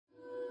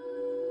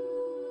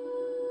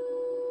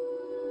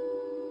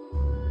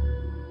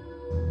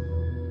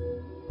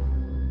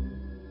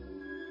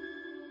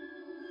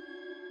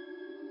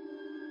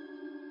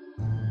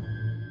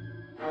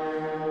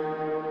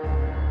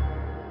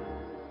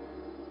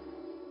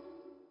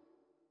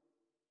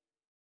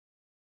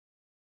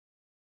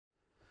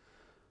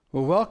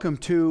Well, welcome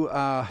to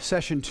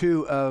session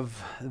 2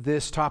 of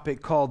this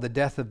topic called the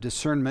death of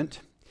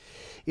discernment.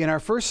 In our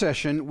first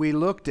session, we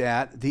looked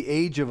at the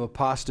age of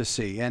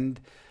apostasy,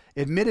 and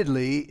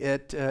admittedly,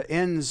 it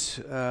ends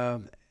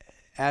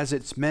as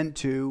it's meant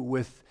to,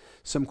 with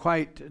some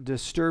quite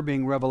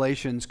disturbing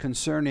revelations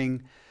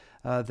concerning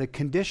the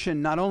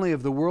condition not only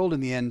of the world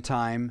in the end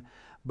time,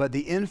 but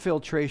the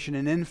infiltration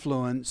and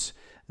influence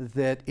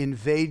that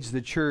invades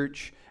the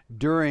church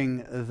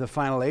during the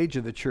final age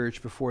of the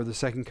church before the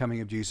second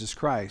coming of Jesus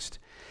Christ.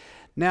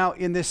 Now,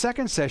 in this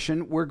second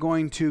session, we're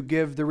going to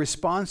give the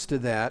response to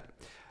that,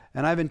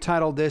 and I've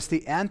entitled this,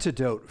 The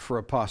Antidote for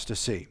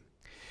Apostasy.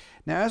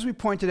 Now, as we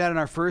pointed out in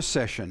our first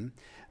session,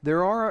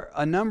 there are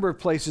a number of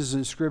places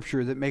in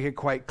Scripture that make it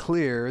quite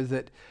clear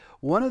that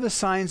one of the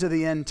signs of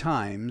the end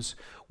times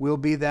will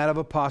be that of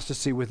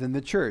apostasy within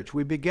the church.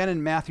 We begin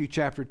in Matthew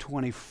chapter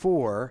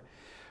 24,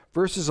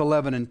 verses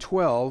 11 and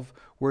 12,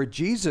 where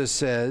Jesus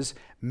says,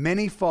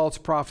 "Many false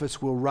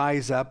prophets will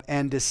rise up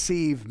and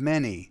deceive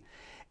many.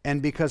 And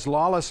because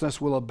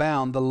lawlessness will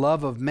abound, the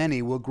love of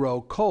many will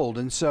grow cold."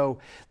 And so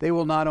they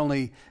will not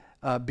only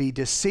be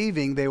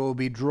deceiving, they will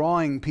be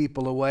drawing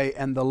people away,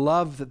 and the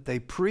love that they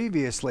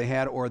previously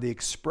had, or the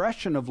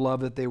expression of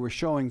love that they were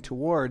showing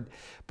toward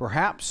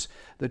perhaps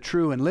the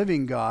true and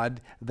living God,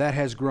 that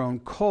has grown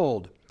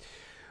cold.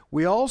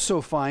 We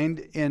also find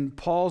in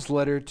Paul's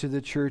letter to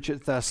the church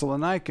at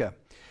Thessalonica,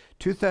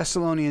 2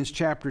 Thessalonians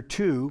chapter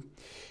 2,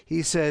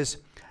 he says,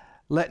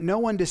 "Let no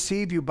one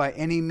deceive you by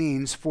any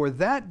means, for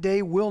that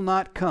day will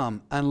not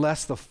come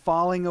unless the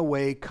falling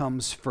away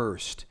comes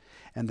first,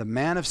 and the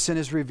man of sin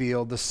is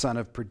revealed, the son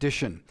of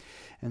perdition."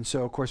 And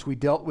so, of course, we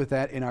dealt with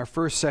that in our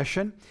first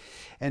session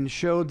and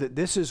showed that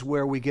this is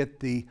where we get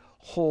the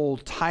whole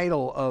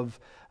title of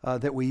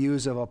that we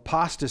use of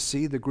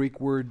apostasy. The Greek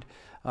word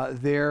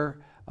there,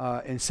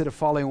 instead of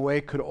falling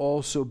away, could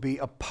also be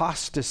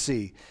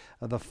apostasy.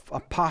 The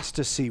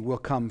apostasy will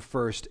come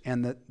first,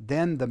 and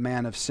then the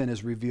man of sin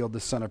is revealed, the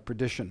son of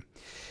perdition.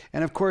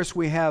 And of course,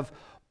 we have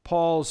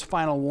Paul's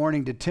final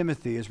warning to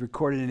Timothy is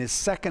recorded in his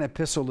second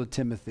epistle to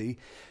Timothy,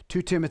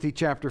 2 Timothy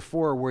chapter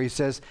 4, where he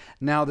says,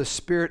 "Now the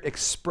Spirit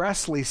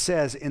expressly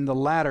says in the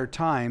latter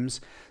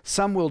times,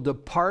 some will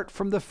depart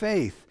from the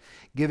faith,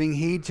 giving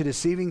heed to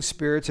deceiving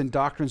spirits and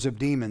doctrines of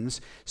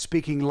demons,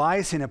 speaking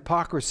lies and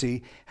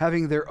hypocrisy,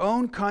 having their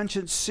own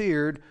conscience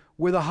seared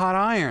with a hot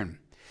iron."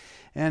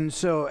 And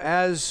so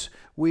as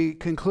we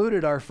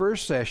concluded our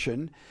first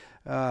session,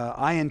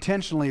 I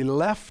intentionally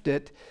left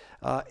it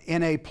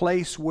in a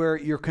place where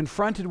you're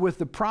confronted with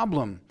the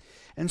problem.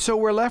 And so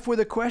we're left with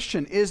a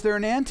question: is there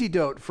an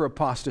antidote for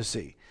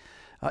apostasy?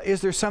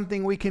 Is there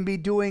something we can be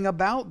doing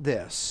about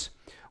this?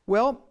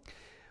 Well,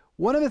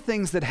 one of the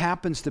things that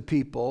happens to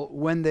people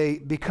when they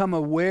become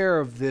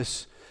aware of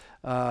this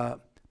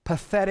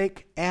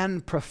pathetic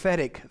and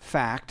prophetic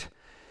fact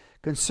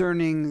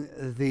concerning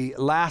the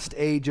last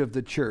age of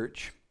the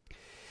church,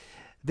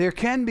 there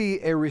can be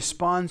a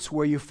response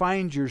where you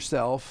find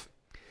yourself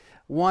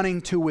wanting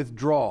to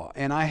withdraw.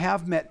 And I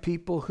have met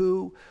people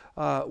who,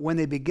 when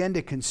they begin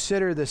to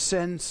consider the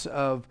sense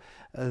of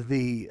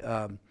the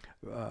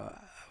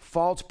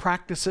false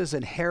practices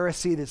and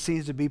heresy that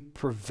seems to be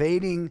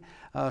pervading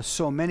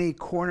so many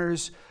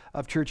corners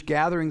of church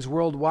gatherings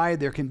worldwide,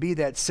 there can be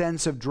that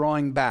sense of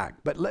drawing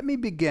back. But let me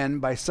begin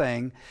by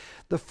saying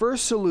the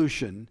first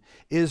solution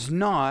is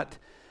not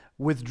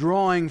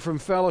withdrawing from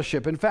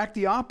fellowship. In fact,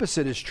 the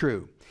opposite is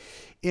true.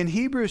 In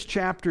Hebrews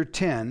chapter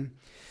 10,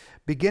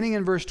 beginning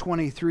in verse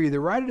 23, the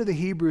writer to the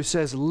Hebrews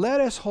says,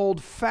 "Let us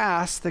hold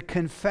fast the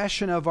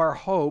confession of our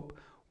hope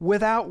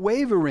without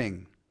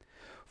wavering,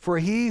 for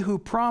he who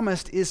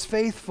promised is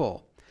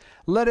faithful.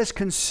 Let us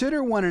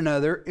consider one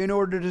another in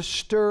order to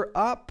stir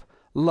up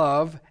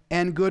love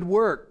and good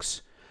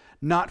works,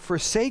 not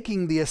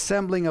forsaking the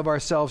assembling of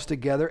ourselves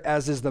together,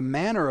 as is the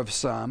manner of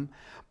some,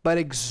 but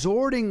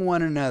exhorting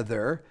one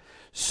another,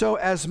 so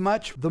as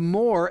much the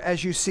more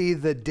as you see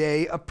the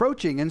day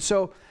approaching." And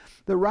so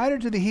the writer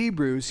to the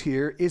Hebrews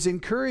here is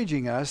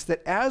encouraging us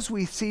that as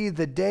we see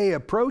the day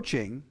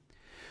approaching,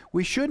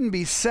 we shouldn't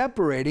be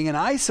separating and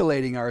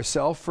isolating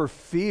ourselves for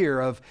fear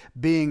of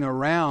being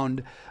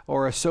around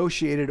or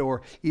associated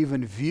or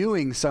even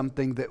viewing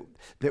something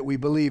that we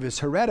believe is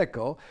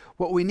heretical.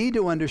 What we need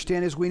to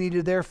understand is we need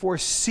to therefore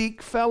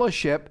seek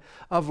fellowship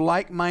of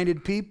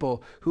like-minded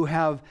people who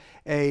have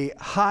a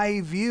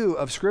high view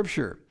of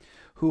Scripture,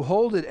 who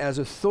hold it as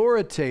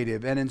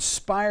authoritative and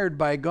inspired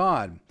by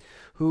God,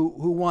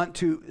 who want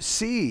to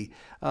see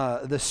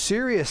the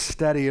serious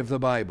study of the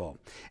Bible.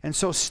 And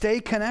so stay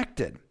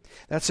connected.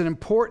 That's an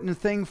important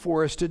thing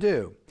for us to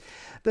do.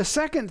 The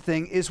second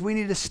thing is we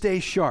need to stay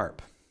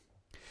sharp.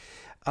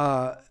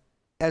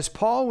 As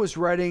Paul was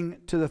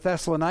writing to the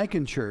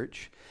Thessalonican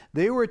church,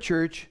 they were a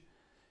church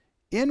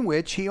in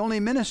which he only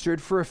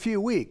ministered for a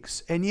few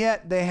weeks, and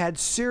yet they had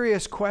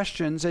serious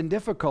questions and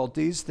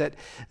difficulties that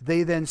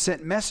they then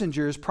sent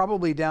messengers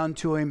probably down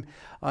to him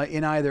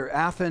in either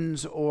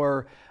Athens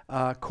or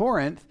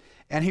Corinth,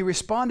 and he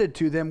responded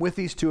to them with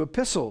these 2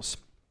 epistles.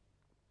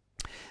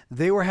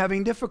 They were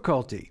having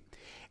difficulty.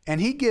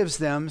 And he gives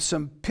them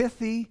some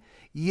pithy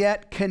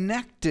yet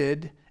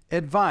connected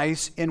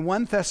advice in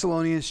 1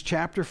 Thessalonians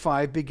chapter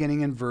 5,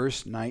 beginning in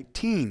verse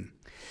 19.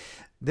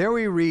 There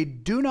we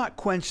read, "Do not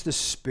quench the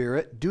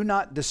spirit, do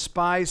not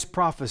despise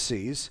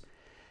prophecies,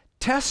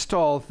 test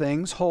all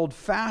things, hold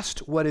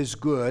fast what is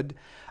good,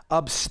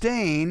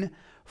 abstain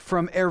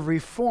from every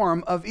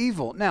form of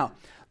evil." Now,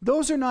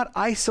 those are not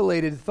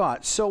isolated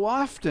thoughts. So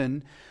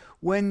often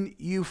when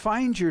you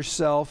find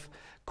yourself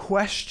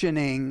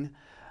questioning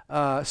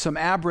some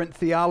aberrant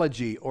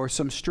theology or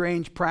some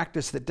strange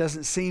practice that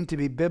doesn't seem to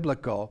be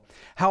biblical,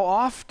 how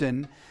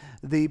often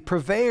the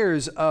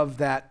purveyors of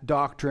that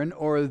doctrine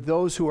or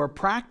those who are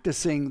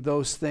practicing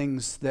those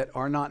things that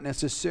are not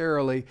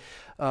necessarily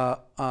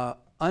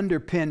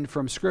underpinned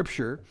from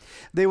Scripture,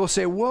 they will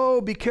say,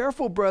 "Whoa, be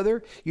careful,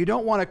 brother. You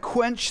don't want to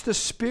quench the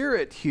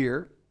spirit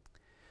here."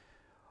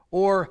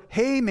 Or,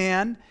 "Hey,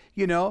 man,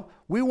 you know,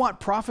 we want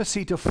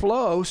prophecy to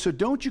flow, so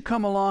don't you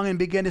come along and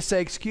begin to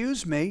say,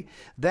 'Excuse me,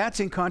 that's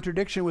in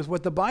contradiction with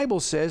what the Bible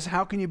says.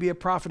 How can you be a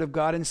prophet of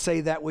God and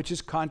say that which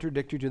is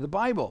contradictory to the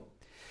Bible?'"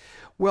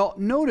 Well,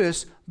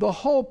 notice the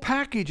whole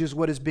package is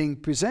what is being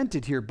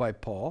presented here by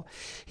Paul.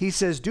 He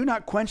says, "Do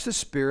not quench the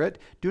spirit,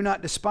 do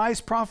not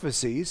despise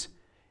prophecies.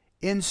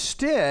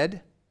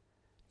 Instead,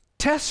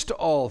 test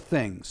all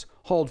things,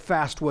 hold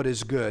fast what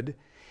is good."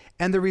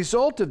 And the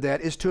result of that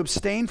is to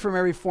abstain from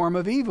every form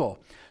of evil.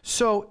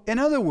 So, in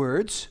other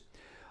words,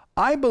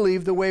 I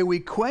believe the way we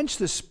quench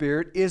the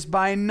Spirit is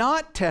by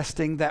not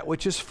testing that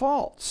which is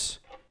false.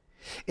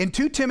 In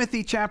 2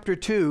 Timothy chapter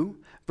 2,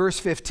 verse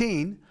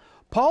 15,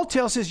 Paul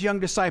tells his young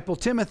disciple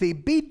Timothy,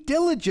 "Be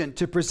diligent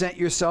to present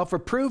yourself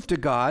approved to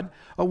God,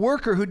 a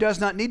worker who does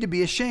not need to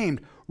be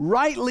ashamed,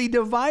 rightly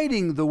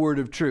dividing the word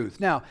of truth."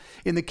 Now,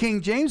 in the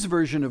King James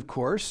Version, of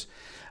course,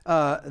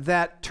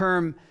 that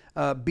term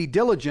be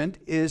diligent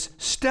is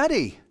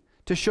study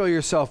to show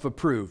yourself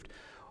approved.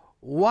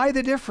 Why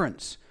the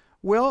difference?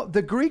 Well,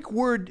 the Greek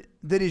word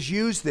that is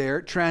used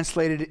there,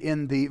 translated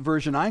in the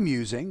version I'm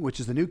using, which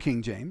is the New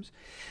King James,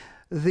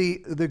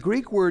 the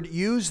Greek word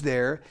used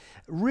there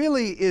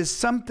really is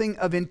something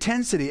of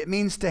intensity. It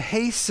means to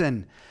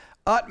hasten,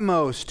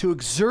 utmost, to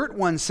exert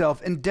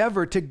oneself,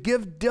 endeavor, to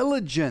give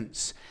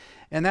diligence.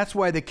 And that's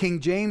why the King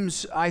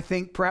James, I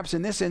think, perhaps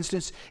in this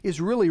instance,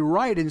 is really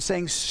right in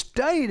saying,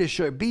 study to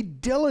show, be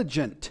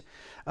diligent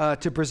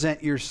to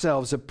present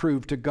yourselves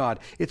approved to God.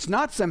 It's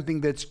not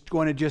something that's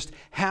going to just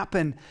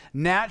happen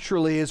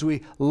naturally as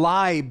we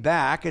lie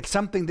back. It's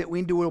something that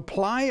we need to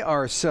apply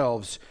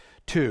ourselves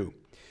to.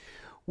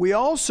 We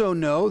also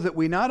know that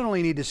we not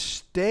only need to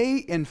stay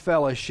in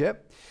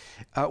fellowship,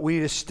 we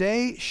need to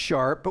stay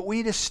sharp, but we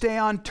need to stay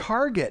on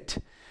target.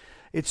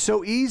 It's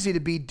so easy to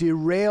be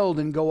derailed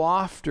and go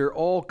after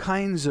all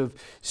kinds of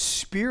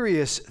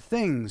spurious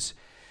things.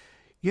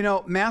 You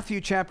know, Matthew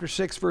chapter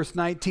 6, verse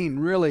 19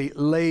 really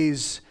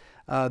lays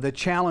the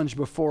challenge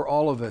before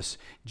all of us.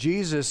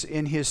 Jesus,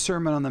 in his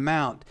Sermon on the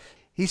Mount,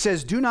 he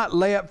says, "Do not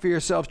lay up for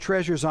yourselves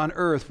treasures on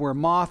earth where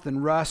moth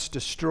and rust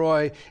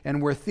destroy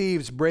and where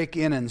thieves break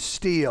in and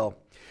steal.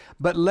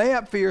 But lay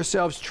up for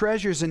yourselves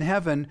treasures in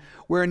heaven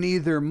where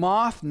neither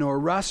moth nor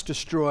rust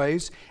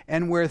destroys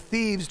and where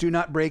thieves do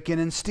not break in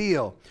and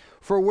steal.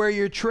 For where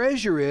your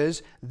treasure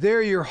is,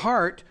 there your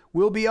heart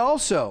will be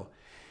also."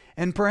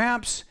 And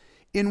perhaps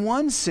in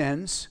one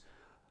sense,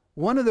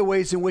 one of the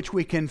ways in which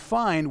we can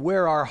find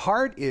where our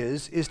heart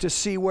is to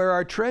see where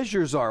our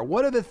treasures are.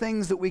 What are the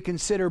things that we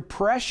consider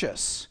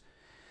precious?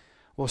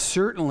 Well,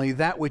 certainly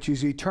that which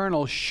is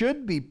eternal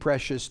should be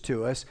precious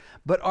to us,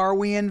 but are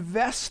we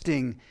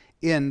investing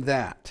in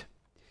that?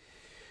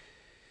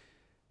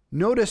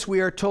 Notice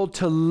we are told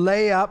to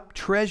lay up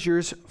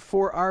treasures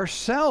for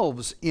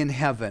ourselves in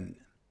heaven.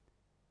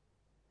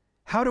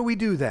 How do we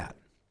do that?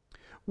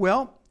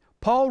 Well,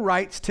 Paul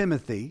writes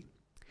Timothy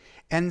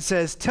and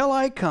says, "Till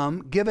I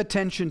come, give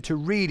attention to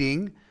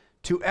reading,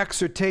 to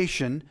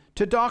exhortation,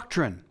 to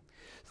doctrine."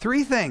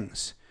 Three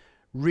things: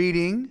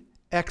 reading,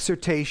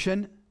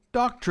 exhortation,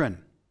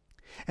 doctrine.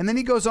 And then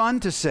he goes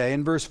on to say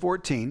in verse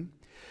 14,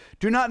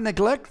 "Do not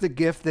neglect the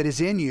gift that is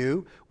in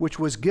you, which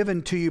was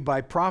given to you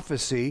by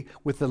prophecy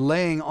with the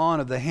laying on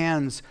of the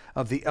hands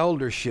of the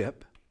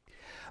eldership.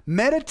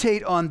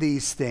 Meditate on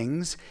these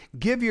things,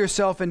 give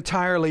yourself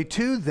entirely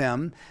to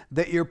them,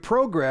 that your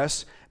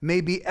progress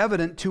may be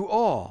evident to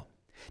all.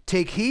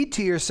 Take heed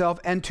to yourself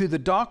and to the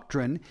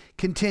doctrine,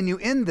 continue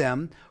in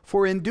them,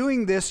 for in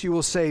doing this you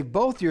will save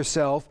both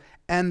yourself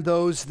and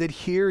those that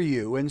hear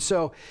you." And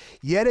so,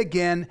 yet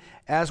again,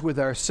 as with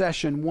our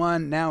session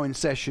 1, now in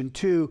session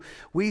 2,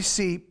 we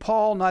see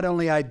Paul not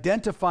only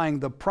identifying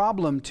the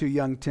problem to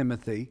young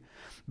Timothy,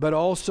 but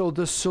also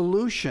the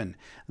solution,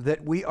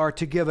 that we are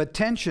to give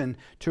attention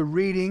to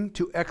reading,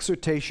 to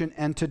exhortation,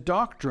 and to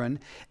doctrine,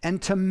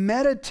 and to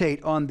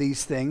meditate on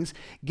these things,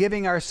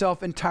 giving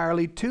ourselves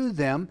entirely to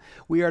them.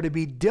 We are to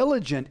be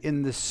diligent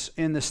in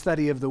the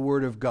study of the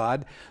Word of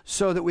God,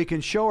 so that we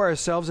can show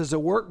ourselves as a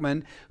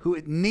workman who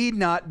need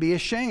not be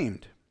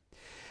ashamed.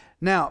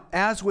 Now,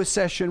 as with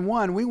session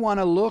 1, we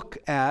want to look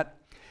at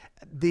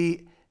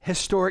the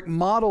historic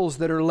models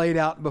that are laid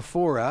out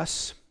before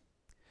us.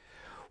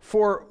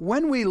 For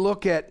when we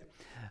look at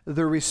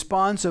the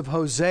response of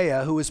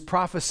Hosea, who is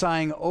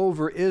prophesying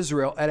over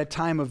Israel at a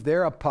time of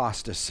their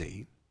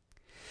apostasy,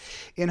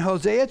 in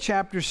Hosea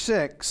chapter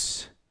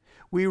 6,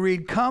 we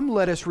read, "Come,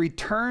 let us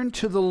return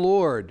to the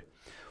Lord,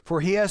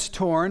 for he has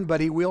torn, but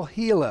he will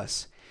heal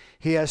us.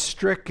 He has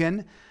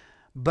stricken,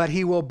 but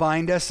he will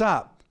bind us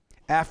up.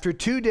 After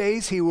 2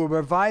 days he will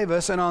revive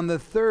us, and on the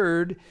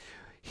third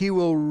he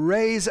will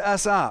raise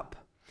us up,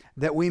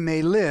 that we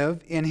may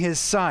live in his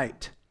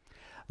sight.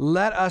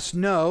 Let us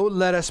know,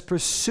 let us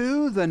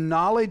pursue the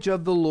knowledge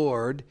of the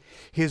Lord.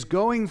 His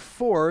going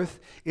forth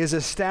is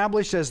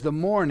established as the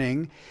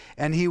morning,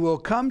 and he will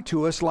come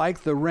to us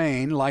like the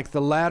rain, like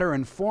the latter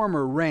and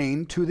former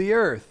rain to the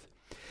earth."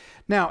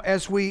 Now,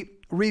 as we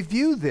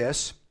review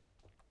this,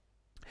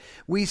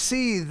 we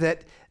see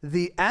that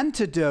the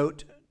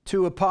antidote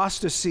to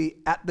apostasy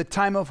at the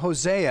time of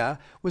Hosea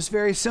was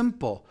very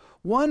simple.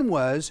 One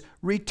was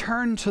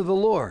return to the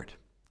Lord.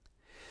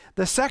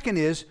 The second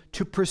is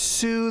to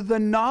pursue the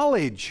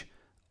knowledge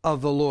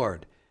of the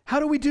Lord. How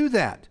do we do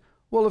that?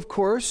 Well, of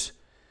course,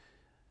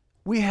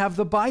 we have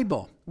the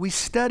Bible. We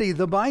study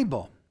the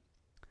Bible.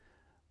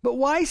 But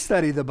why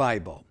study the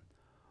Bible?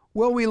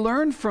 Well, we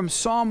learn from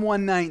Psalm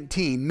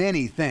 119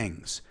 many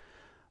things.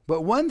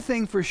 But one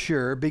thing for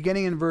sure,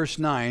 beginning in verse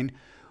 9,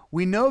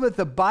 we know that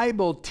the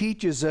Bible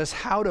teaches us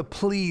how to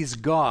please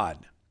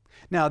God.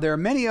 Now, there are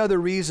many other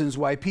reasons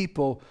why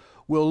people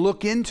will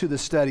look into the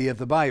study of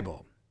the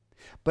Bible.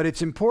 But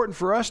it's important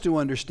for us to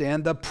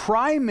understand the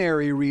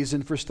primary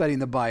reason for studying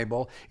the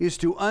Bible is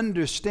to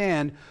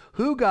understand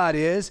who God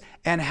is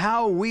and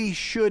how we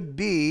should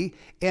be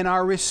in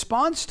our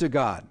response to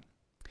God.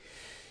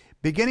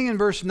 Beginning in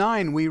verse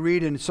 9, we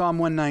read in Psalm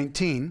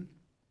 119,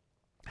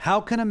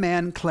 "How can a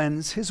man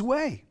cleanse his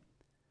way?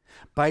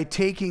 By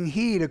taking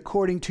heed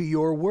according to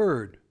your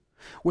word.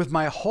 With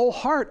my whole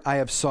heart I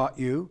have sought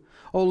you.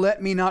 Oh,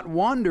 let me not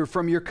wander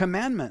from your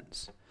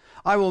commandments.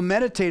 I will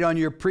meditate on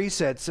your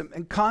precepts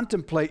and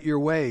contemplate your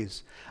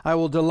ways. I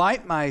will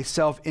delight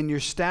myself in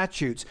your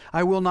statutes.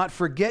 I will not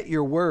forget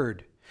your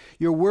word.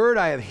 Your word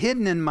I have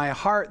hidden in my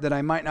heart that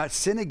I might not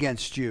sin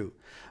against you.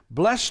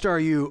 Blessed are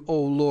you, O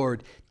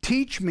Lord.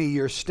 Teach me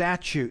your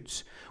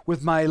statutes.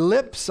 With my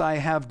lips I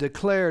have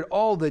declared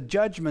all the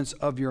judgments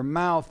of your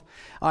mouth.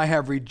 I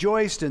have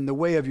rejoiced in the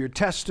way of your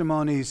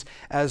testimonies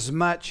as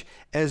much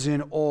as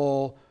in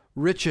all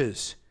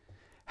riches."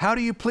 How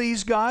do you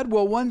please God?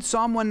 Well,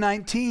 Psalm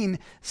 119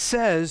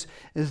 says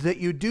that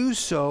you do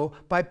so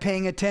by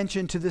paying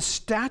attention to the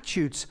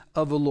statutes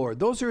of the Lord.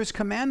 Those are his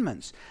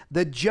commandments.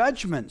 The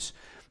judgments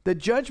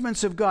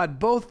of God,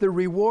 both the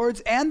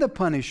rewards and the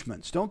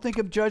punishments. Don't think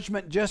of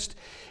judgment just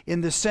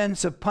in the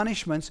sense of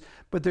punishments,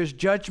 but there's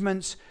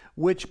judgments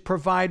which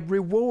provide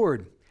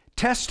reward.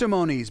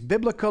 Testimonies,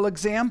 biblical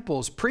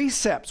examples,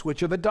 precepts,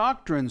 which are the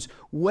doctrines,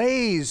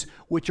 ways,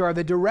 which are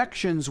the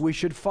directions we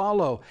should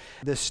follow,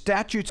 the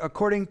statutes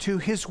according to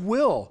his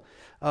will,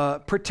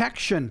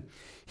 protection,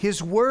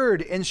 his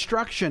word,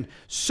 instruction.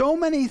 So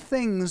many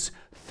things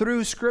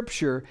through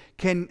Scripture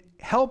can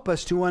help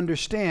us to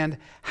understand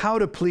how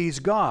to please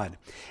God.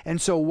 And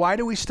so why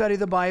do we study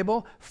the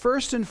Bible?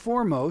 First and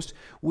foremost,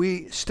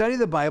 we study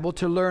the Bible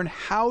to learn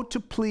how to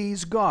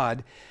please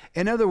God.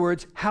 In other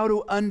words, how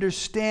to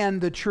understand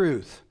the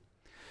truth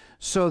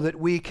so that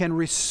we can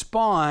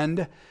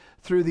respond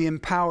through the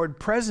empowered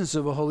presence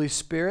of the Holy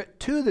Spirit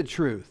to the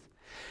truth.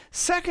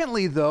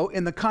 Secondly, though,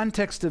 in the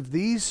context of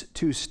these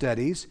two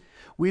studies,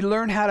 we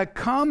learn how to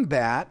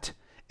combat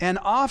and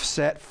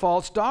offset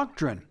false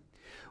doctrine,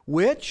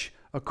 which,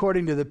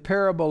 according to the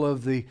parable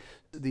of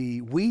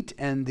the wheat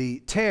and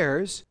the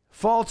tares,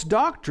 false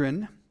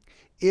doctrine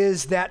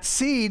is that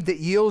seed that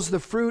yields the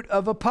fruit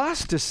of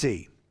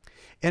apostasy.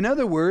 In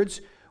other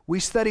words, we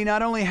study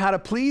not only how to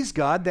please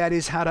God, that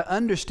is, how to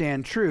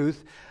understand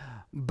truth,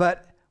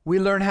 but we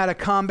learn how to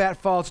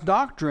combat false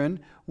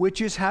doctrine,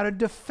 which is how to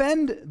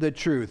defend the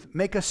truth,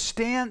 make a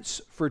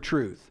stance for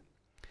truth.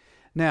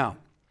 Now,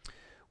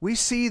 we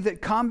see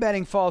that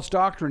combating false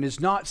doctrine is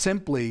not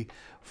simply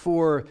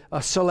for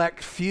a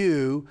select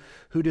few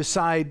who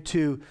decide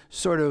to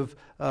sort of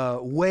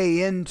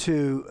weigh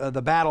into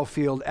the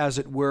battlefield, as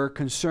it were,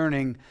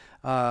 concerning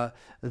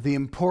the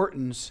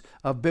importance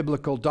of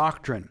biblical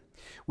doctrine.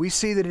 We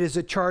see that it is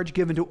a charge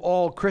given to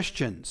all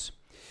Christians.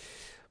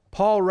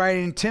 Paul,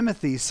 writing to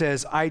Timothy,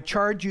 says, "I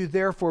charge you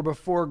therefore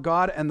before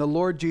God and the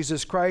Lord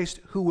Jesus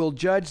Christ, who will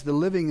judge the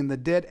living and the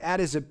dead at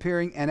his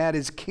appearing and at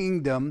his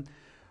kingdom.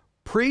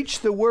 Preach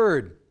the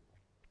word.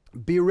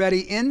 Be ready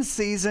in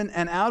season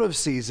and out of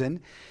season.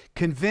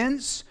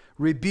 Convince,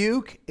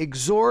 rebuke,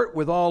 exhort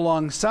with all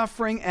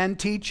long-suffering and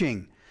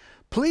teaching."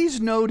 Please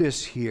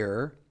notice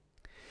here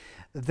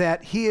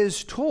that he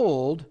is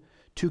told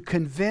to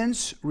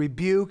convince,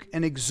 rebuke,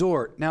 and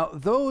exhort. Now,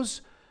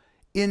 those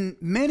in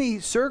many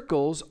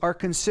circles are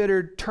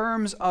considered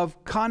terms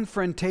of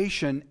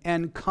confrontation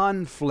and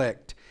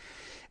conflict.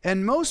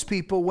 And most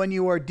people, when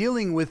you are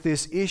dealing with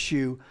this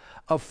issue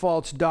of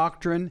false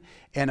doctrine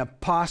and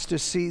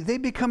apostasy, they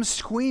become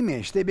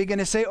squeamish. They begin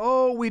to say,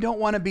 oh, we don't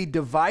want to be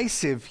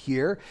divisive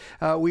here.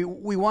 We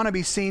want to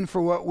be seen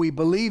for what we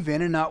believe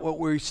in and not what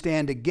we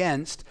stand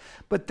against.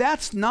 But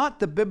that's not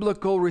the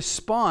biblical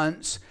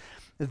response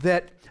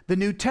that the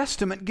New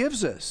Testament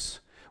gives us.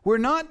 We're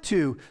not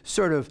to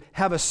sort of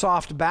have a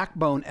soft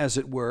backbone, as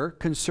it were,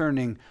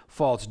 concerning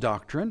false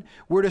doctrine.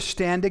 We're to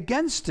stand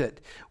against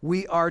it.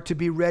 We are to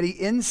be ready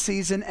in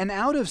season and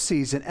out of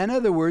season. In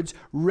other words,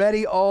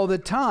 ready all the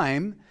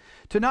time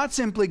to not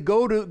simply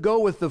go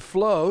with the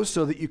flow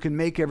so that you can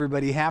make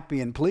everybody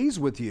happy and pleased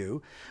with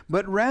you,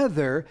 but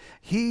rather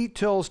he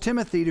tells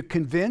Timothy to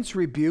convince,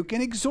 rebuke,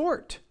 and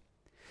exhort.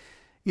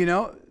 You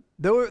know,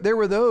 there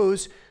were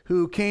those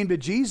who came to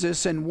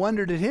Jesus and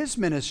wondered at his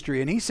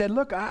ministry. And he said,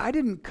 look, I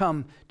didn't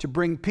come to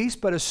bring peace,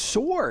 but a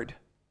sword.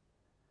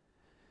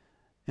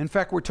 In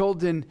fact, we're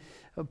told in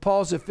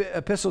Paul's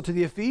epistle to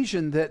the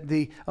Ephesians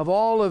that of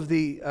all of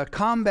the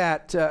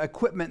combat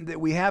equipment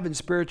that we have in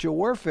spiritual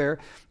warfare,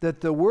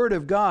 that the Word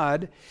of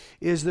God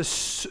is the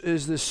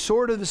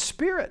sword of the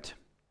Spirit.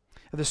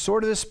 The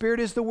sword of the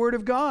Spirit is the Word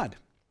of God.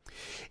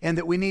 And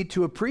that we need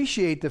to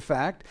appreciate the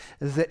fact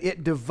that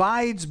it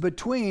divides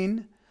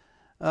between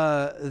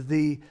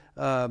the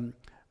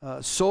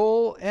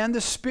soul and the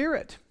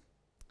spirit.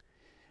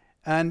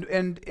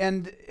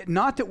 And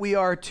not that we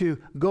are to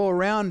go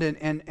around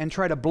and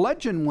try to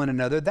bludgeon one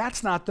another.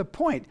 That's not the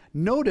point.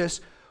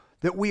 Notice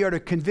that we are to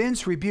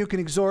convince, rebuke,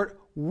 and exhort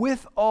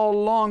with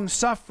all long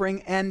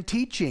suffering and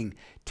teaching,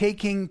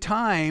 taking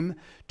time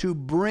to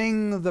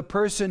bring the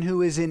person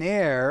who is in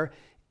error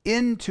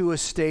into a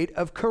state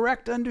of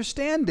correct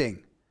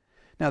understanding.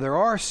 Now, there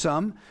are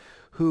some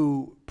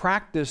who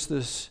practice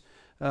this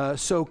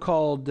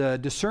so-called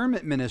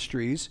discernment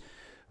ministries,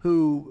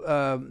 who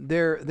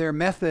their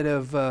method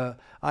of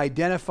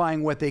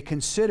identifying what they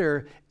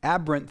consider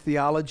aberrant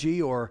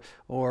theology or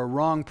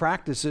wrong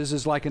practices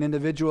is like an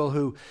individual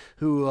who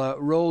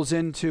rolls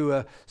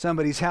into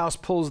somebody's house,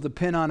 pulls the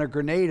pin on a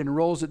grenade and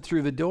rolls it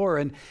through the door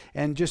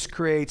and just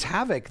creates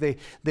havoc.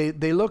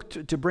 They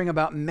look to bring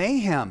about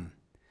mayhem.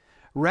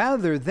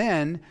 Rather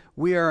than,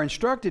 we are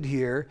instructed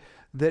here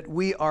that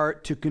we are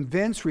to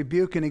convince,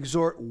 rebuke, and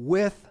exhort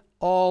with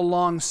all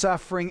long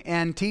suffering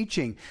and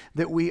teaching,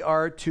 that we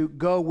are to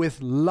go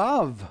with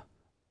love.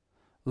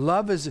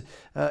 Love is,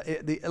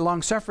 the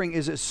long suffering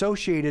is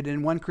associated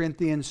in 1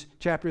 Corinthians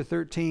chapter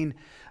 13,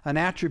 an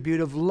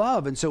attribute of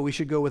love. And so we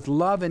should go with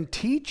love and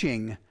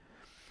teaching.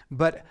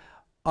 But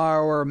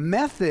our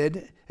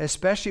method,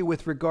 especially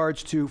with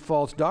regards to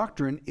false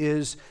doctrine,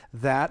 is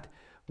that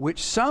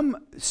which some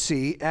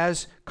see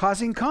as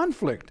causing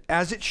conflict,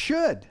 as it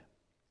should.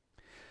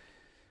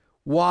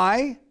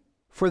 Why?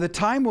 For the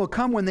time will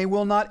come when they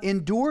will not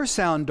endure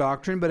sound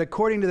doctrine, but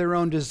according to their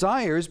own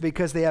desires,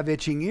 because they have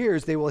itching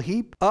ears, they will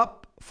heap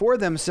up for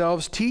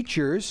themselves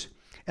teachers,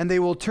 and they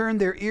will turn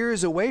their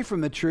ears away from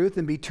the truth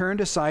and be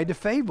turned aside to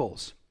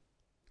fables.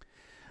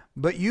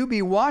 But you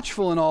be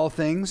watchful in all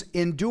things,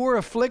 endure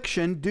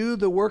affliction, do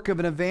the work of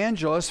an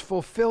evangelist,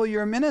 fulfill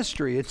your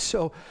ministry. And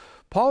so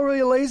Paul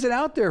really lays it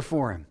out there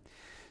for him.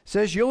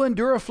 Says you'll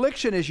endure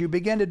affliction as you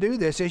begin to do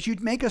this, as you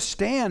make a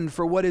stand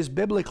for what is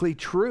biblically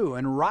true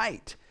and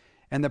right,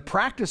 and the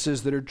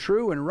practices that are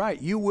true and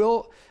right. You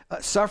will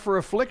suffer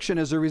affliction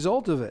as a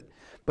result of it,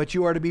 but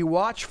you are to be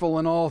watchful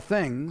in all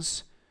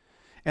things,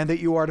 and that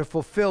you are to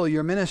fulfill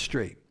your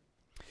ministry.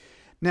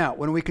 Now,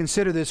 when we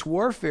consider this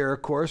warfare,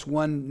 of course,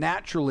 one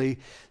naturally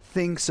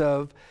thinks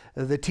of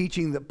the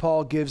teaching that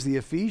Paul gives the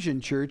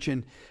Ephesian church,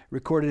 and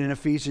recorded in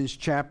Ephesians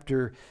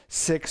chapter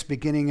 6,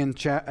 beginning in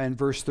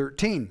verse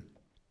 13.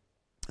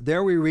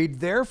 There we read,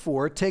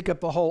 therefore, take up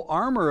the whole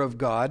armor of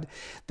God,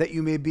 that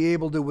you may be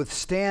able to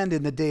withstand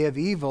in the day of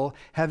evil,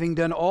 having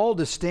done all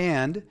to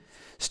stand.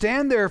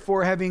 Stand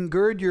therefore, having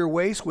girded your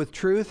waist with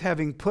truth,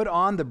 having put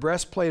on the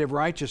breastplate of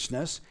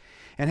righteousness,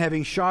 and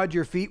having shod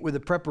your feet with the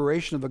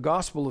preparation of the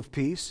gospel of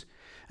peace.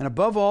 And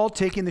above all,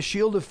 taking the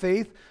shield of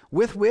faith,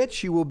 with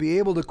which you will be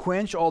able to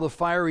quench all the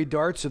fiery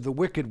darts of the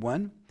wicked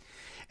one.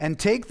 And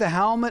take the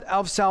helmet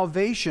of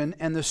salvation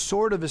and the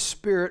sword of the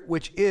Spirit,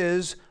 which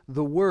is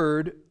the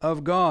Word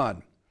of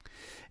God.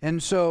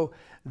 And so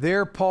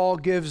there Paul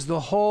gives the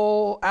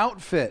whole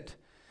outfit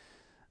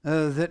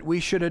that we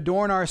should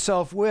adorn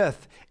ourselves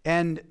with,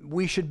 and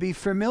we should be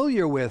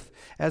familiar with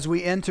as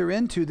we enter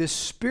into this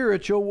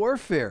spiritual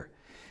warfare.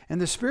 And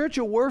the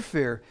spiritual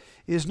warfare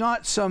is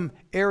not some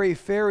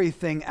airy-fairy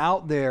thing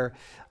out there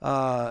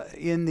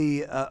in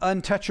the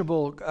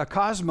untouchable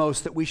cosmos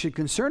that we should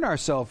concern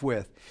ourselves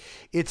with.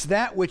 It's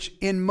that which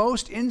in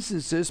most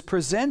instances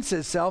presents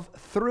itself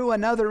through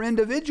another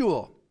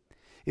individual.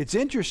 It's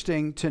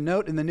interesting to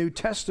note in the New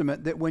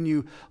Testament that when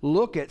you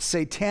look at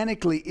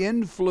satanically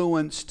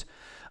influenced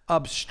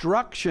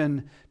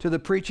obstruction to the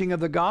preaching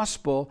of the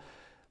gospel,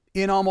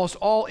 in almost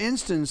all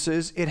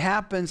instances, it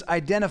happens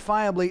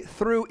identifiably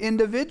through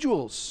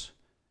individuals.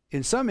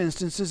 In some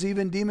instances,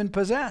 even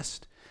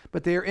demon-possessed.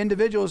 But they are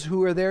individuals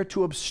who are there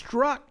to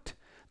obstruct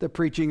the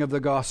preaching of the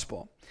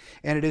gospel.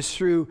 And it is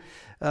through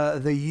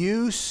the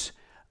use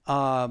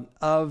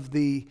of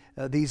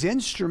these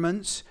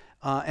instruments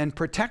and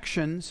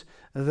protections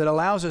that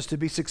allows us to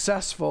be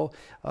successful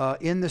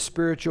in the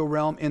spiritual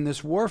realm in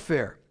this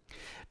warfare.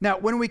 Now,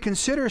 when we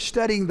consider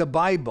studying the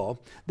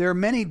Bible, there are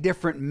many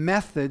different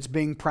methods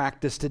being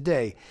practiced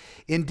today.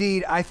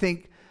 Indeed, I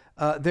think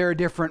there are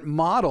different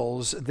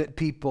models that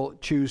people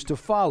choose to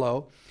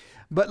follow.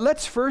 But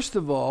let's first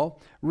of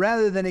all,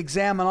 rather than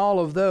examine all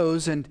of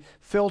those and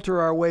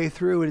filter our way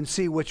through and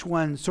see which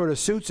one sort of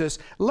suits us,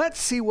 let's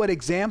see what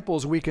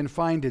examples we can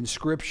find in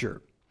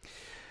Scripture.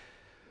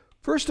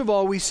 First of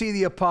all, we see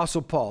the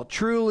Apostle Paul,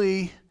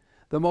 truly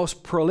the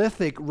most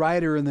prolific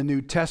writer in the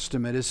New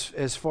Testament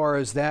as far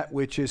as that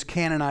which is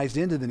canonized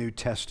into the New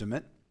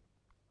Testament.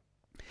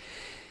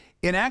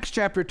 In Acts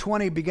chapter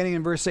 20, beginning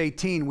in verse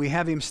 18, we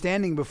have him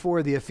standing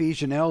before the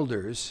Ephesian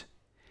elders,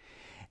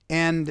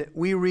 and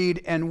we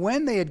read, "And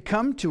when they had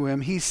come to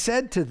him, he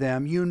said to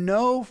them, 'You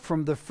know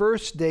from the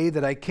first day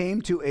that I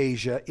came to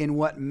Asia, in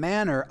what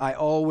manner I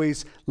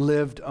always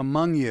lived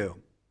among you,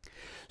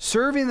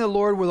 serving the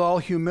Lord with all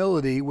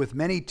humility, with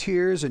many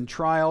tears and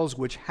trials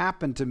which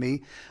happened to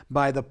me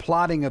by the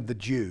plotting of the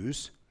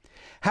Jews,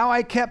 how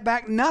I kept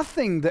back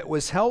nothing that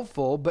was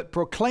helpful, but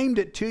proclaimed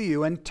it to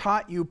you and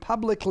taught you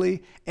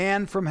publicly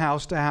and from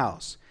house to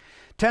house,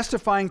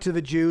 testifying to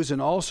the Jews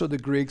and also the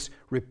Greeks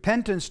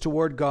repentance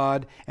toward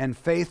God and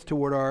faith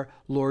toward our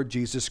Lord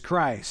Jesus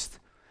Christ.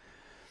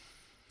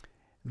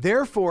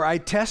 Therefore I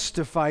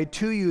testify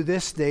to you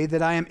this day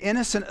that I am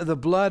innocent of the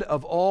blood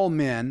of all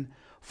men,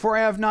 for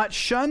I have not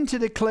shunned to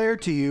declare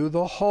to you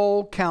the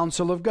whole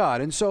counsel of God.'"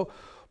 And so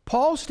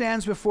Paul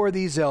stands before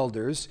these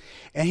elders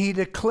and he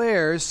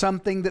declares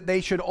something that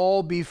they should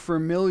all be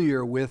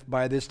familiar with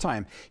by this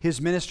time.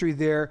 His ministry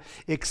there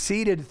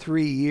exceeded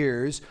 3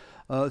 years.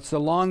 It's the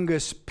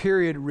longest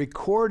period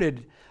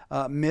recorded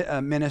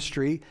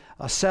ministry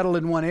settled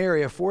in one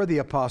area for the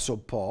Apostle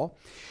Paul.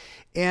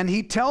 And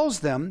he tells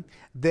them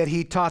that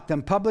he taught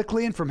them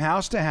publicly and from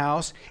house to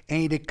house,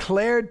 and he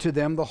declared to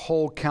them the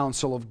whole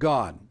counsel of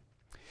God.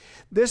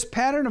 This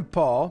pattern of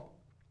Paul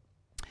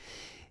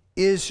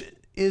is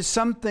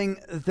something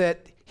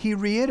that he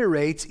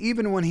reiterates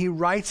even when he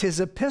writes his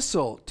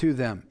epistle to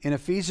them in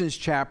Ephesians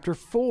chapter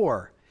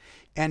 4.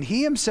 "And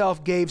he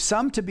himself gave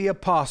some to be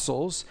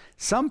apostles,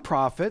 some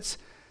prophets,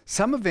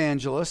 some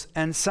evangelists,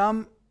 and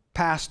some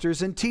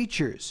pastors and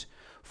teachers,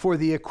 for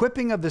the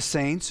equipping of the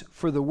saints,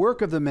 for the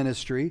work of the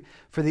ministry,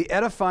 for the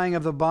edifying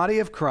of the body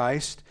of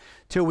Christ,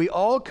 till we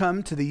all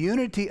come to the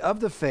unity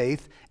of the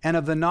faith and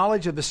of the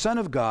knowledge of the Son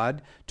of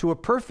God, to a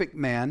perfect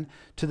man,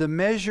 to the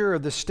measure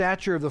of the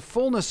stature of the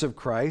fullness of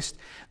Christ,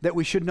 that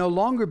we should no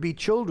longer be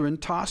children,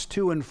 tossed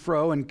to and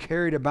fro and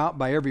carried about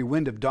by every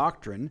wind of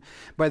doctrine,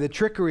 by the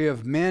trickery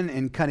of men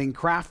and cunning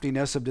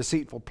craftiness of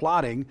deceitful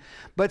plotting,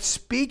 but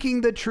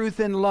speaking the truth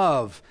in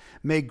love,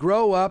 may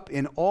grow up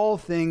in all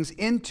things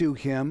into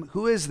him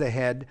who is the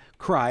head,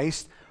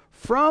 Christ,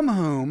 from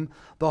whom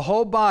the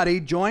whole body,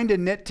 joined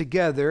and knit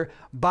together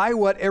by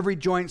what every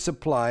joint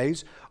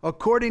supplies,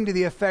 according to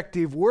the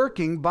effective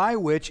working by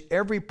which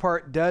every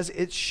part does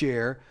its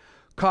share,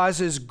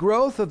 causes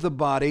growth of the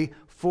body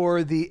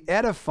for the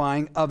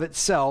edifying of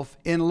itself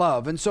in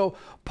love." And so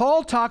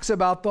Paul talks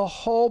about the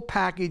whole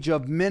package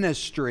of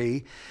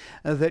ministry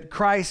that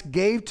Christ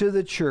gave to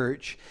the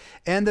church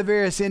and the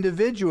various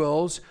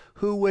individuals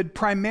who would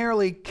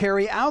primarily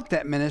carry out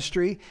that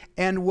ministry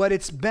and what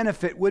its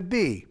benefit would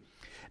be.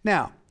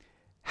 Now,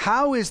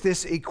 how is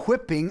this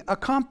equipping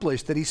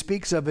accomplished that he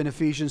speaks of in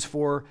Ephesians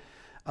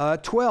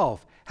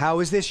 4:12? How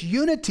is this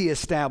unity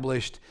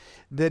established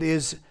that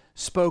is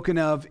spoken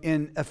of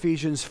in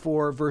Ephesians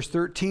 4 verse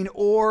 13,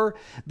 or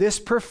this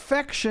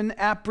perfection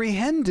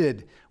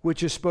apprehended,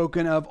 which is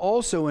spoken of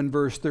also in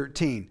verse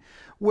 13?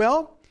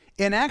 Well,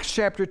 in Acts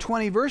chapter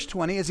 20 verse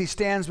 20, as he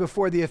stands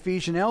before the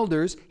Ephesian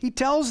elders, he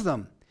tells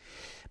them,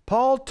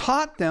 Paul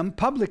taught them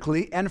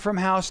publicly and from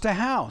house to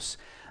house.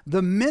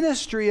 The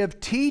ministry of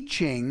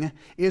teaching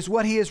is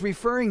what he is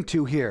referring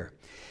to here.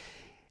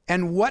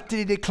 And what did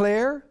he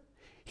declare?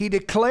 He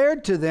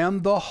declared to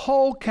them the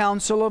whole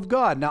counsel of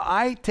God. Now,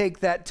 I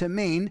take that to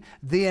mean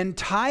the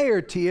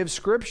entirety of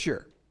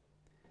Scripture.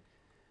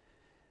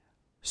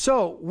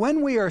 So,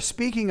 when we are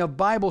speaking of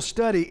Bible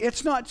study,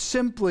 it's not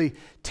simply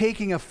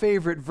taking a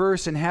favorite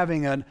verse and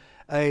having an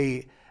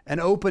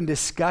open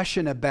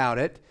discussion about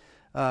it.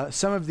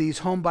 Some of these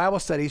home Bible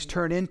studies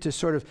turn into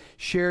sort of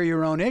share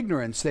your own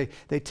ignorance.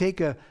 They take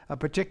a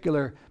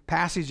particular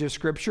passage of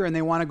Scripture and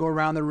they want to go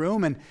around the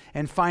room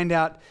and find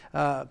out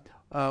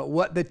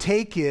what the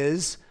take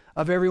is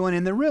of everyone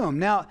in the room.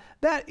 Now,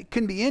 that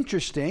can be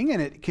interesting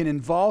and it can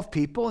involve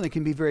people and it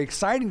can be very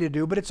exciting to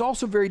do, but it's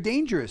also very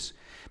dangerous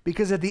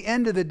because at the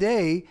end of the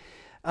day,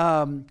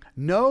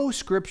 no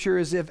Scripture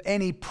is of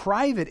any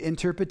private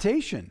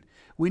interpretation.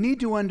 We need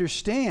to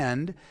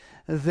understand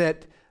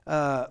that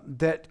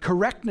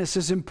correctness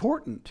is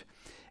important.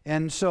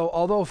 And so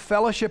although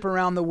fellowship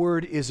around the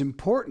Word is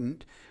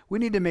important, we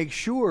need to make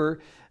sure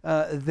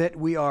that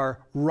we are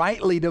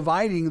rightly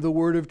dividing the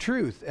word of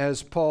truth,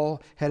 as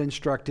Paul had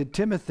instructed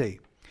Timothy.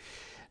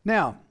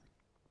 Now,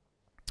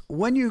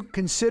 when you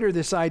consider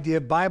this idea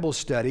of Bible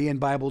study and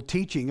Bible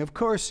teaching, of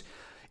course,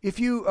 if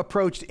you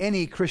approached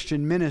any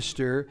Christian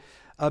minister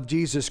of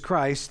Jesus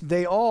Christ,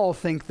 they all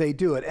think they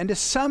do it, and to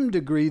some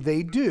degree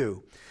they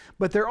do.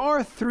 But there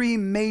are three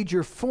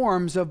major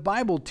forms of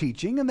Bible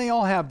teaching, and they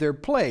all have their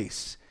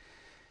place.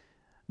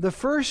 The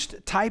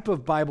first type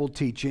of Bible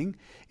teaching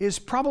is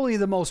probably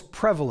the most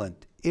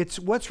prevalent. It's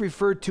what's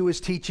referred to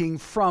as teaching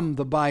from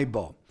the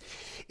Bible.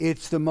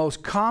 It's the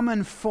most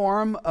common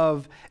form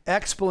of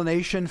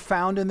explanation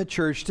found in the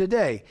church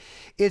today.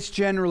 It's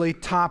generally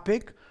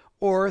topic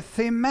or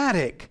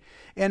thematic.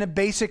 And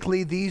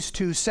basically these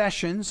two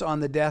sessions on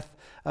the death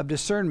of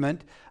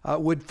discernment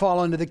would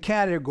fall into the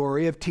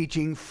category of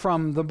teaching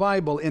from the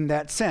Bible in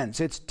that sense.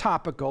 It's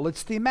topical,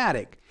 it's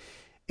thematic.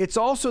 It's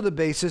also the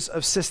basis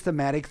of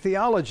systematic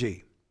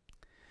theology,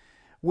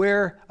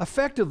 where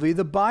effectively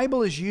the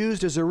Bible is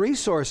used as a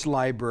resource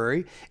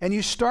library, and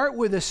you start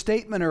with a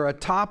statement or a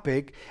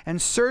topic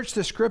and search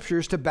the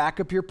scriptures to back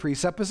up your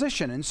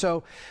presupposition. And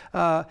so,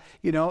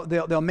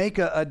 they'll make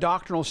a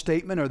doctrinal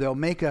statement, or they'll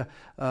make an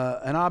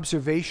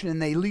observation,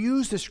 and they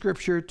use the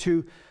scripture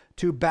to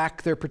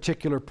back their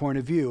particular point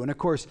of view. And of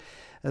course,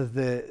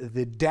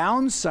 the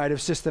downside of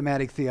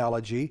systematic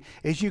theology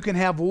is you can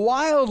have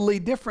wildly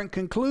different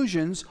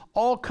conclusions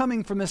all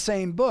coming from the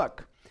same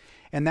book.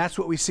 And that's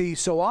what we see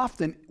so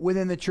often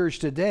within the church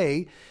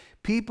today.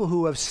 People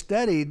who have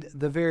studied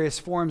the various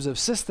forms of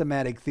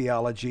systematic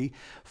theology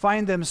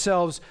find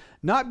themselves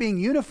not being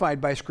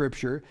unified by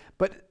Scripture,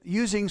 but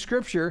using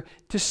Scripture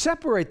to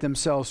separate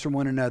themselves from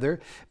one another,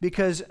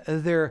 because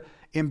they're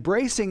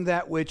embracing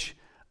that which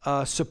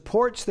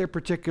supports their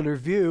particular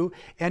view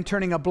and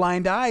turning a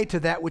blind eye to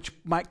that which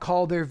might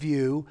call their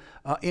view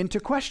into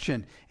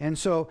question. And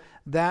so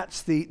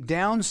that's the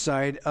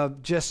downside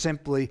of just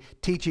simply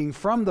teaching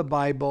from the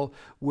Bible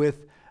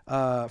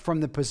from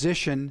the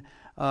position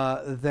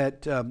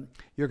that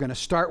you're going to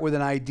start with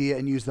an idea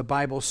and use the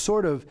Bible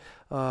sort of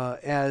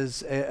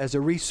as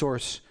a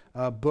resource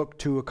book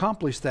to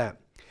accomplish that.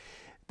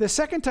 The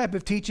second type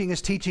of teaching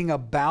is teaching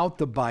about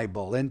the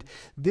Bible, and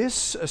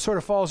this sort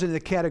of falls into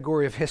the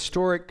category of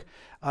historic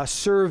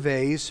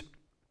surveys.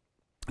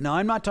 Now,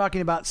 I'm not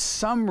talking about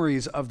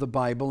summaries of the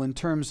Bible in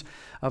terms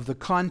of the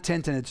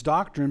content and its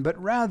doctrine,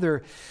 but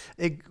rather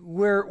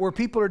where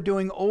people are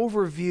doing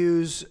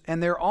overviews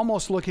and they're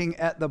almost looking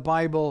at the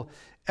Bible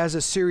as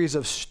a series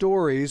of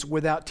stories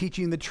without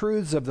teaching the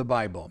truths of the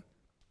Bible.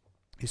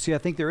 You see, I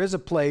think there is a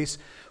place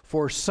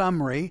for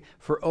summary,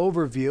 for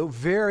overview,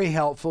 very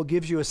helpful,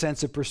 gives you a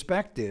sense of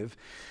perspective.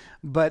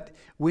 But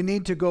we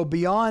need to go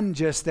beyond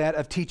just that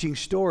of teaching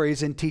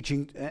stories and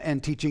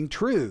teaching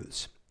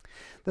truths.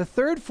 The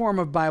third form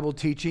of Bible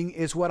teaching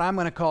is what I'm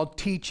going to call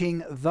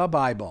teaching the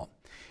Bible.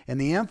 And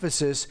the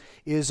emphasis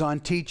is on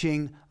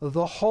teaching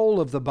the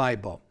whole of the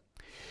Bible.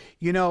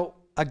 You know,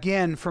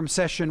 again, from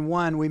session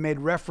 1, we made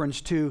reference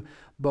to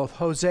both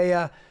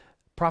Hosea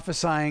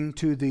prophesying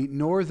to the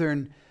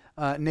northern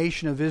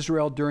nation of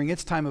Israel during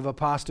its time of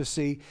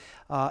apostasy,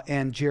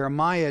 and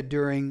Jeremiah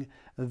during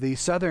the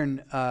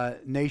southern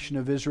nation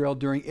of Israel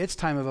during its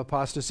time of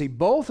apostasy,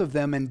 both of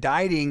them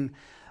indicting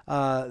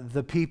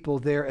the people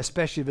there,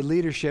 especially the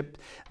leadership,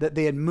 that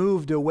they had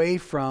moved away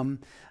from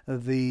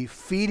the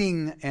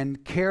feeding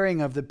and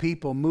caring of the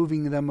people,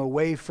 moving them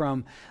away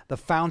from the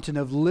fountain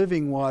of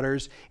living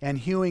waters and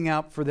hewing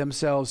out for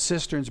themselves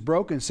cisterns,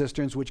 broken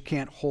cisterns, which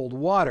can't hold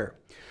water.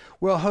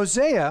 Well,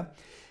 Hosea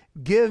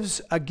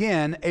gives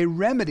again a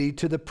remedy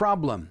to the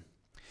problem.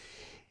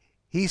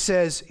 He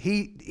says,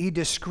 he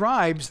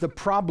describes the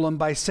problem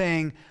by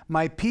saying,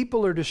 "My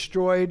people are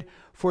destroyed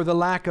for the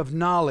lack of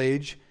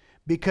knowledge.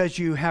 Because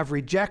you have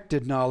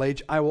rejected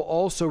knowledge, I will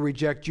also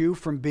reject you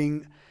from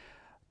being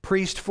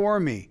priest for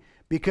me.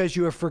 Because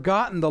you have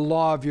forgotten the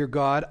law of your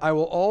God, I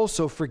will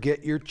also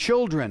forget your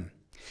children."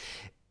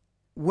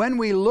 When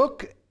we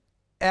look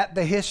at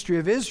the history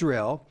of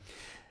Israel,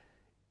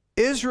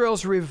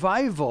 Israel's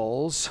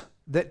revivals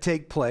that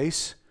take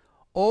place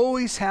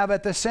always have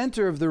at the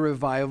center of the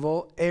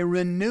revival a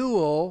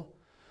renewal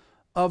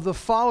of the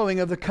following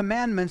of the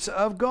commandments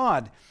of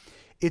God.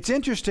 It's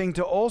interesting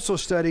to also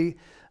study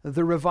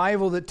the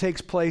revival that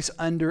takes place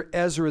under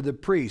Ezra the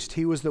priest.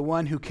 He was the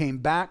one who came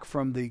back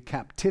from the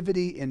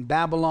captivity in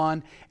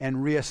Babylon and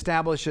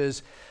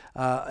reestablishes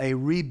a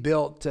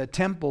rebuilt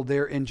temple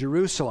there in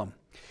Jerusalem.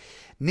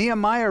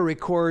 Nehemiah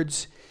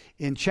records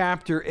in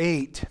chapter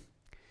 8,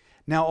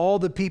 "Now all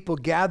the people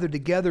gathered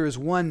together as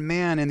one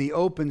man in the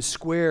open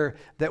square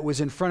that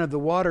was in front of the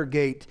water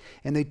gate,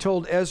 and they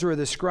told Ezra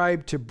the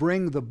scribe to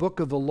bring the book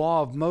of the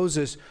law of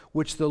Moses,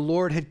 which the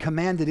Lord had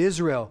commanded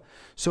Israel.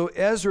 So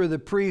Ezra the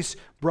priest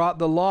brought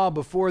the law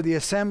before the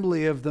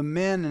assembly of the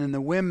men and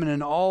the women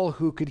and all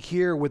who could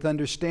hear with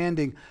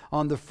understanding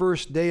on the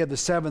first day of the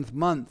 7th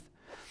month.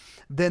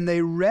 Then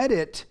they read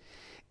it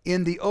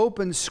in the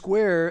open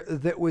square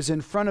that was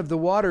in front of the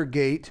water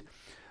gate,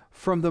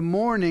 from the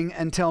morning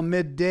until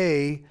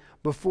midday,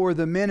 before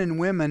the men and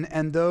women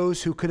and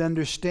those who could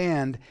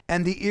understand.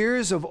 And the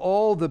ears of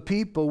all the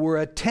people were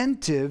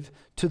attentive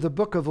to the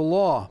book of the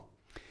law.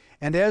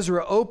 And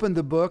Ezra opened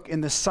the book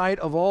in the sight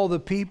of all the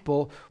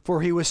people,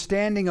 for he was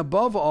standing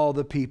above all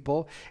the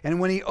people. And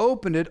when he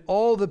opened it,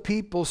 all the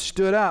people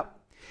stood up.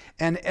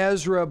 And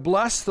Ezra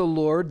blessed the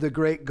Lord, the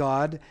great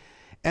God.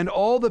 And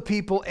all the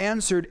people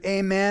answered,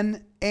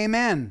 Amen,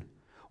 Amen,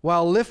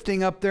 while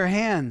lifting up their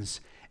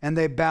hands. And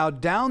they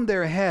bowed down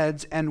their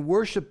heads and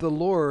worshiped the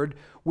Lord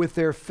with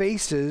their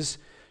faces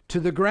to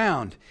the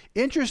ground.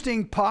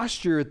 Interesting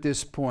posture at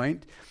this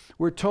point.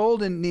 We're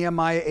told in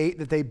Nehemiah 8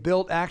 that they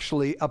built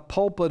actually a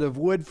pulpit of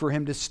wood for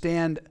him to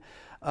stand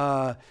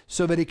so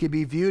that he could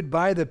be viewed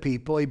by the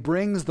people. He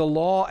brings the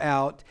law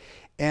out,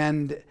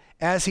 and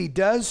as he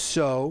does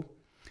so,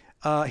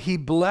 he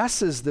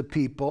blesses the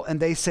people, and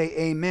they say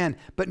amen.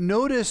 But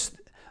notice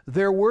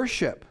their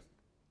worship.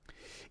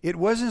 It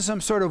wasn't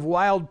some sort of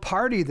wild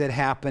party that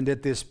happened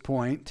at this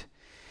point.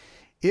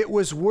 It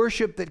was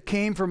worship that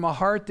came from a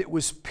heart that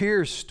was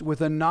pierced with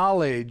a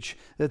knowledge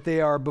that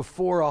they are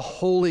before a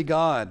holy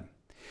God.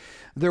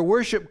 Their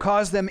worship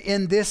caused them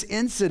in this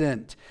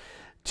incident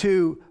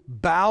to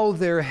bow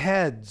their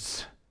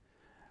heads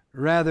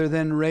rather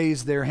than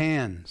raise their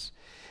hands.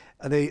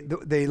 They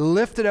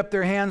lifted up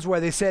their hands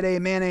while they said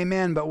amen,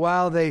 amen, but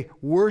while they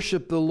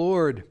worshiped the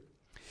Lord,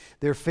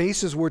 their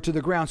faces were to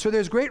the ground. So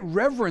there's great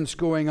reverence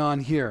going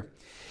on here.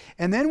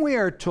 And then we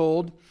are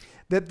told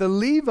that the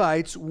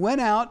Levites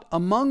went out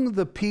among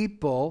the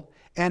people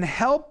and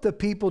helped the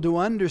people to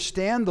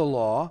understand the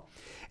law,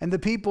 and the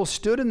people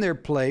stood in their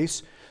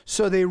place.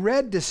 So they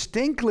read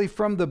distinctly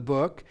from the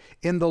book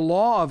in the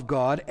law of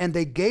God, and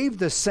they gave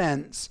the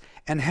sense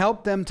and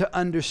helped them to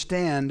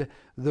understand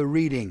the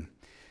reading.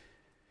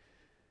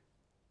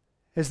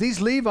 As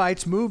these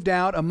Levites moved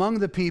out among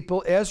the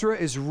people, Ezra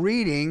is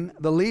reading.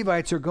 The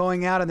Levites are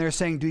going out and they're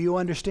saying, do you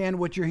understand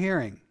what you're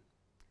hearing?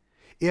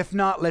 If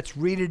not, let's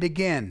read it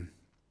again.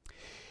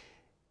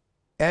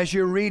 As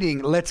you're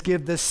reading, let's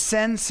give the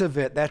sense of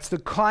it. That's the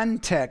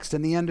context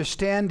and the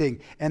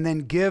understanding, and then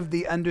give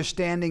the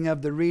understanding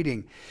of the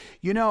reading.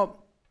 You know,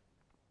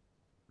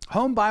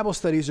 home Bible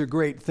studies are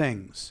great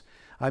things.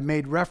 I've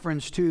made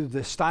reference to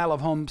the style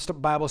of home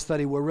Bible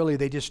study where really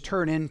they just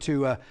turn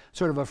into a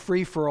sort of a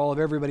free-for-all of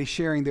everybody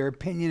sharing their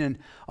opinion, and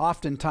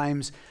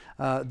oftentimes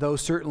those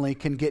certainly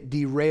can get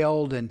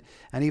derailed and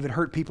even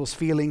hurt people's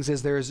feelings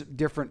as there's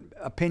different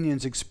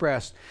opinions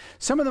expressed.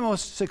 Some of the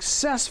most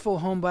successful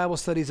home Bible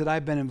studies that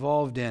I've been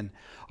involved in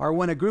are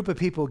when a group of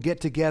people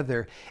get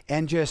together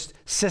and just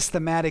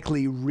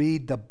systematically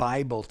read the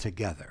Bible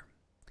together.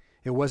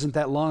 It wasn't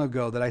that long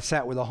ago that I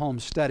sat with a home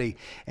study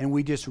and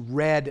we just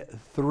read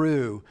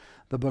through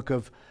the book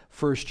of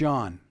 1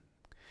 John.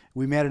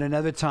 We met at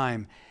another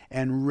time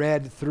and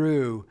read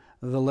through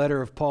the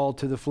letter of Paul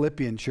to the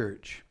Philippian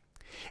church.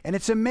 And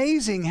it's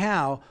amazing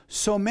how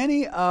so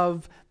many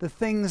of the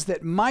things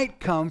that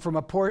might come from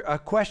a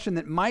question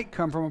that might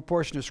come from a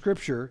portion of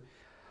Scripture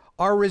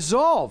are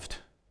resolved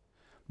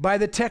by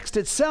the text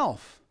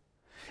itself.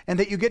 And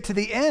that you get to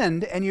the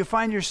end and you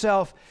find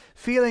yourself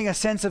feeling a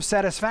sense of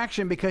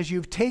satisfaction because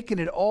you've taken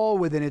it all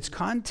within its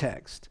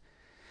context.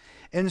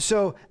 And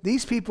so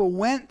these people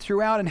went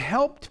throughout and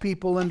helped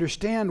people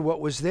understand what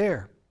was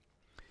there.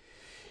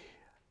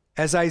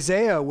 As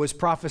Isaiah was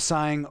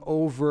prophesying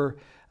over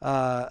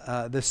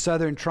the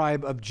southern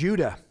tribe of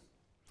Judah,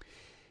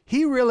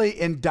 he really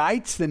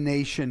indicts the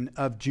nation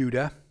of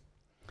Judah.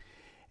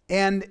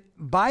 And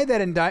by that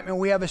indictment,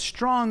 we have a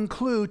strong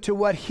clue to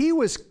what he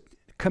was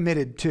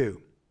committed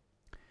to.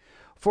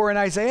 For in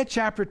Isaiah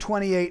chapter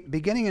 28,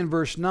 beginning in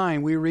verse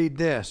 9, we read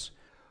this: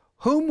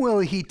 whom will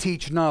he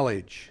teach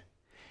knowledge?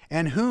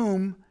 And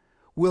whom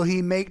will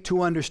he make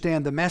to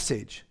understand the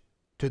message?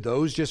 To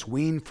those just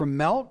weaned from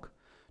milk?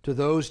 To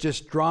those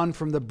just drawn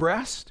from the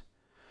breast?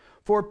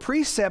 For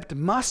precept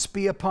must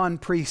be upon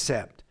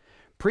precept,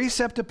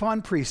 precept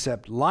upon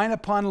precept, line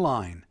upon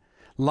line,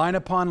 line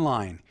upon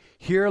line,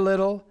 here a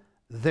little,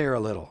 there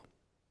a little.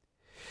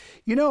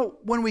 You know,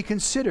 when we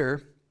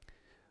consider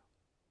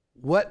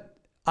what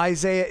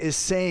Isaiah is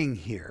saying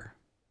here,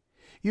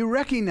 you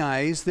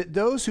recognize that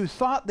those who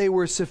thought they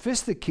were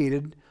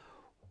sophisticated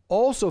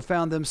also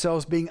found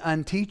themselves being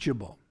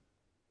unteachable.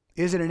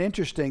 Isn't it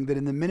interesting that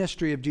in the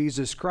ministry of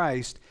Jesus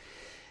Christ,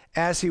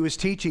 as he was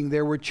teaching,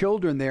 there were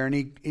children there,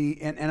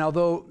 and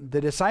although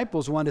the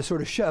disciples wanted to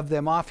sort of shove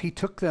them off, he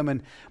took them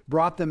and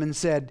brought them and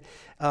said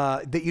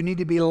that you need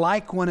to be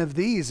like one of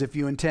these if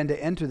you intend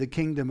to enter the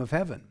kingdom of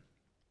heaven.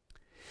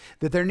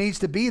 That there needs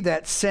to be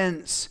that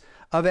sense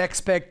of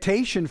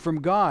expectation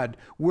from God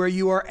where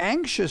you are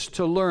anxious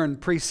to learn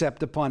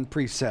precept upon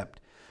precept,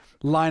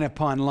 line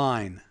upon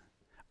line,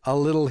 a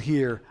little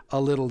here, a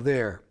little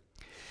there.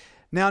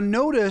 Now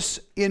notice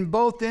in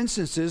both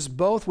instances,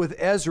 both with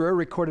Ezra,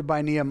 recorded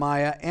by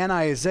Nehemiah, and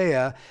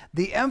Isaiah,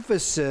 the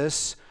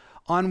emphasis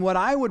on what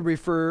I would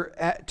refer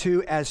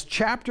to as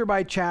chapter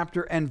by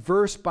chapter and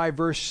verse by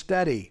verse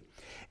study.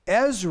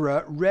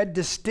 Ezra read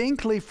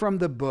distinctly from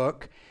the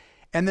book,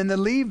 and then the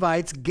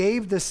Levites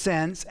gave the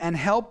sense and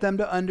helped them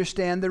to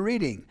understand the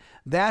reading.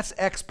 That's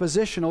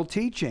expositional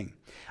teaching.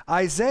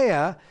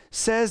 Isaiah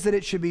says that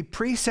it should be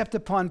precept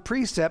upon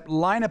precept,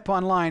 line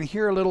upon line,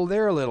 here a little,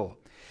 there a little.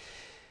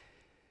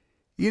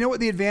 You know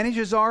what the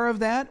advantages are of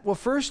that? Well,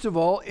 first of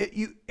all,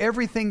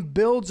 everything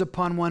builds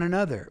upon one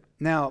another.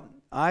 Now,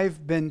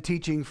 I've been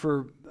teaching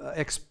for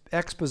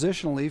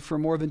expositionally for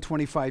more than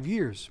 25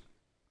 years.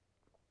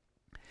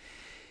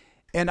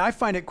 And I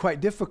find it quite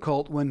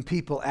difficult when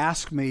people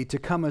ask me to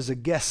come as a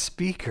guest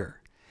speaker,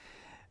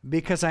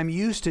 because I'm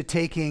used to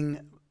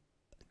taking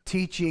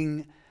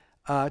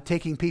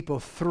people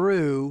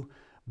through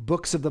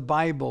books of the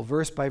Bible,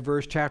 verse by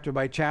verse, chapter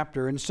by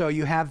chapter. And so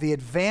you have the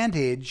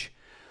advantage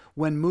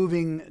when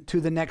moving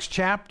to the next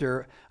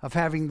chapter of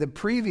having the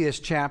previous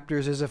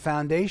chapters as a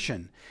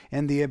foundation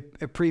and the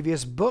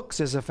previous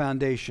books as a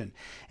foundation.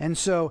 And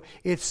so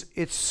it's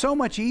so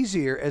much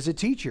easier as a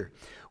teacher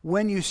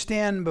when you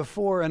stand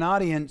before an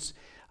audience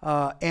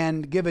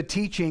and give a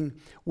teaching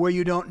where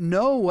you don't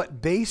know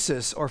what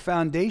basis or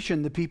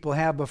foundation the people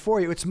have before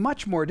you. It's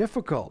much more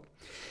difficult.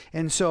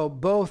 And so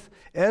both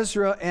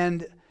Ezra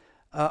and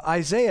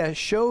Isaiah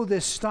show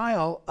this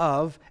style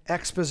of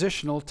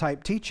expositional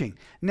type teaching.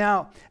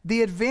 Now,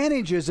 the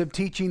advantages of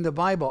teaching the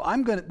Bible,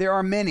 there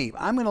are many.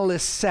 I'm going to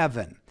list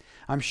 7.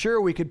 I'm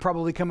sure we could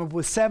probably come up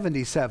with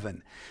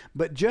 77.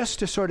 But just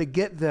to sort of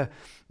get the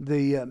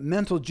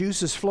mental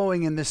juices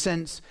flowing in the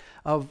sense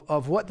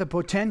of what the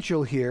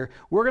potential here,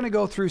 we're going to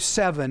go through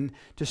 7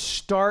 to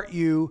start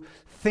you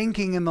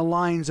thinking in the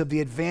lines of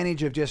the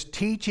advantage of just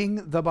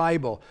teaching the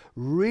Bible,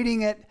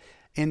 reading it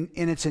in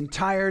its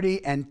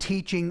entirety and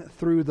teaching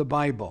through the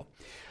Bible.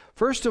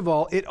 First of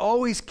all, it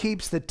always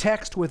keeps the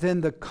text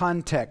within the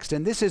context,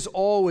 and this is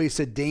always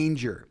a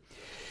danger.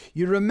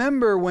 You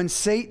remember when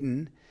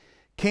Satan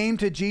came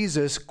to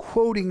Jesus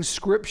quoting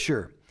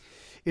Scripture.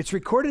 It's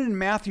recorded in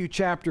Matthew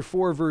chapter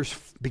 4,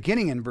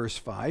 beginning in verse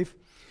 5.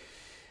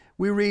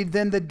 We read,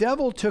 "Then the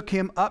devil took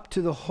him up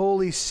to the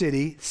holy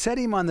city, set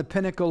him on the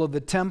pinnacle of the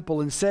temple,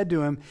 and said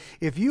to him,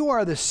 'If you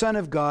are the Son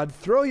of God,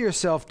 throw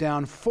yourself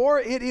down, for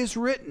it is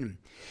written,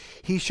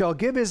 He shall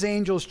give His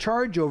angels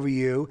charge over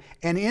you,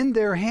 and in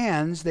their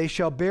hands they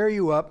shall bear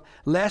you up,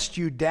 lest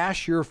you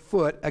dash your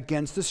foot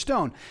against the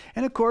stone.'"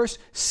 And of course,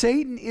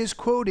 Satan is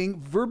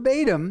quoting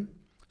verbatim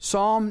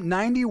Psalm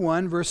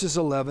 91, verses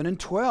 11 and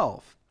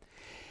 12.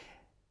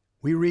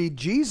 We read,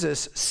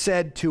 Jesus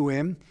said to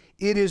him,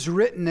 "It is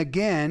written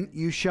again,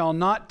 you shall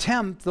not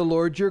tempt the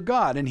Lord your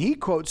God." And he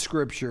quotes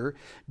Scripture,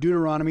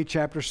 Deuteronomy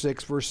chapter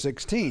 6, verse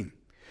 16.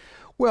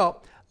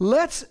 Well,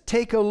 let's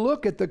take a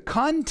look at the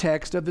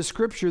context of the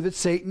Scripture that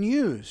Satan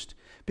used.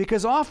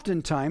 Because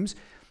oftentimes,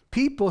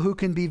 people who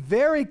can be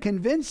very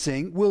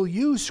convincing will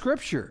use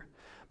Scripture,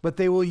 but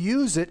they will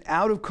use it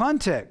out of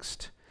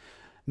context.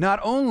 Not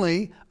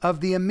only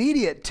of the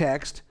immediate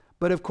text,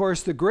 but of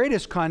course the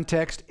greatest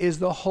context is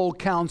the whole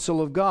counsel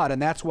of God.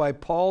 And that's why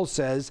Paul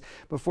says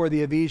before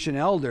the Ephesian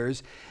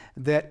elders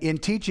that in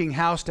teaching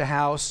house to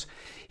house,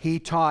 he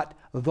taught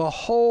the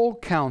whole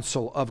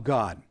counsel of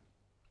God.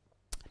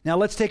 Now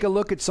let's take a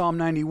look at Psalm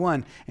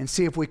 91 and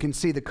see if we can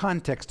see the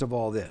context of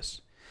all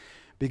this.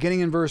 Beginning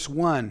in verse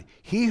 1,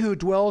 "He who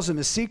dwells in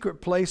the secret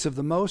place of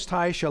the Most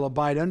High shall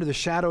abide under the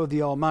shadow of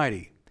the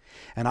Almighty.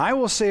 And I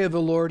will say of the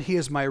Lord, He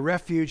is my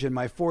refuge and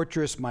my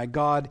fortress, my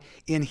God.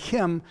 In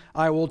Him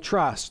I will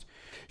trust.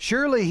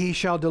 Surely He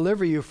shall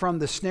deliver you from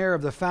the snare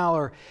of the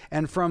fowler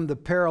and from the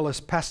perilous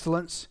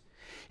pestilence.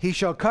 He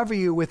shall cover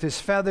you with His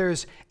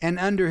feathers, and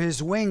under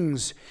His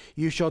wings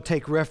you shall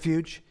take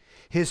refuge.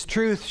 His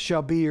truth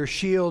shall be your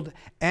shield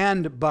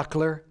and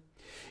buckler.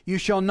 You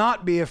shall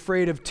not be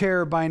afraid of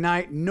terror by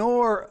night,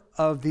 nor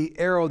of the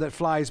arrow that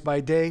flies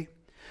by day,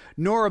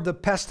 nor of the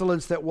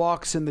pestilence that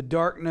walks in the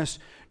darkness,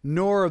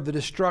 nor of the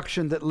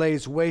destruction that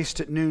lays waste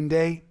at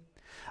noonday.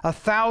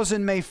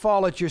 1,000 may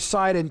fall at your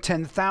side and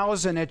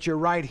 10,000 at your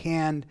right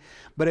hand,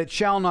 but it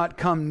shall not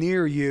come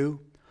near you.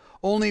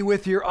 Only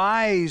with your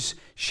eyes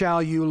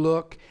shall you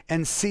look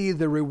and see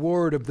the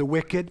reward of the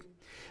wicked.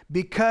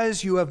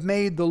 Because you have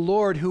made the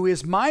Lord, who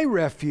is my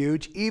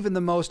refuge, even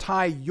the Most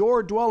High,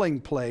 your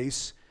dwelling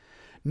place,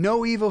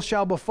 no evil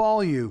shall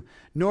befall you,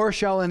 nor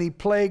shall any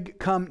plague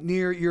come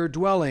near your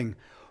dwelling.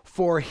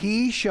 For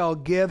He shall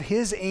give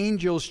His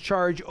angels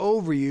charge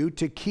over you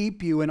to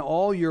keep you in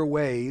all your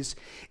ways.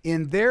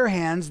 In their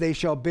hands they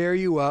shall bear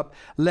you up,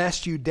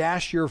 lest you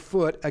dash your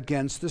foot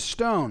against the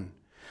stone.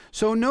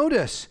 So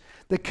notice,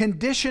 the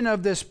condition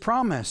of this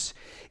promise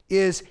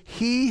is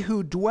he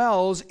who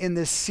dwells in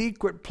the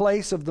secret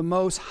place of the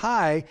Most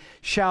High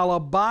shall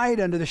abide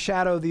under the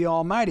shadow of the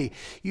Almighty.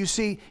 You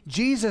see,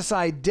 Jesus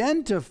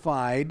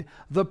identified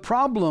the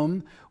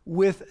problem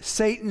with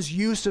Satan's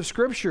use of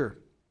Scripture.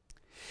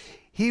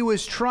 He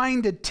was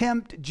trying to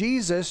tempt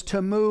Jesus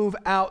to move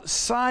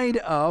outside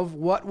of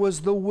what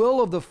was the will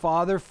of the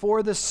Father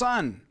for the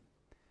Son.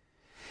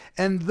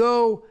 And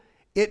though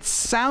it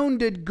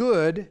sounded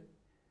good,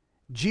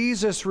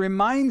 Jesus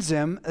reminds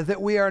him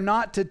that we are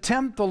not to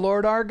tempt the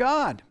Lord our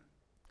God,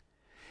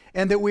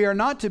 and that we are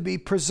not to be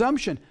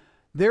presumption.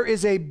 There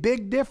is a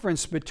big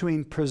difference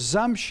between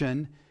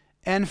presumption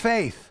and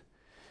faith,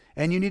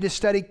 and you need to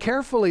study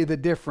carefully the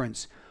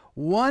difference.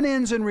 One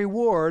ends in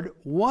reward,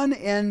 one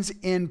ends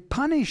in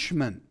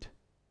punishment.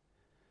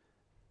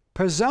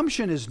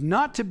 Presumption is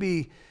not to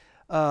be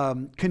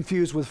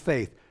confused with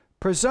faith.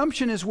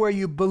 Presumption is where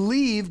you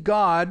believe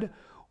God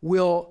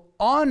will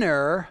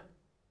honor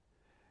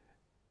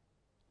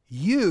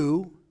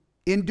you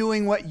in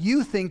doing what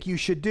you think you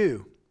should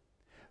do.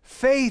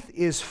 Faith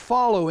is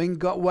following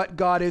what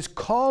God is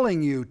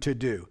calling you to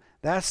do.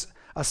 That's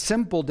a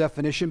simple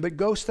definition, but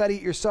go study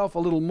it yourself a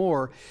little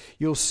more.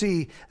 You'll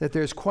see that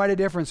there's quite a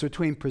difference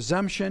between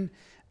presumption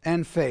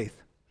and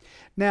faith.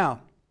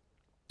 Now,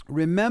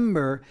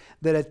 remember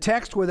that a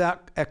text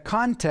without a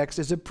context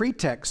is a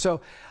pretext.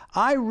 So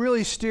I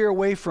really steer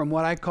away from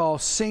what I call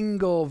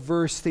single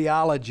verse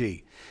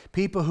theology.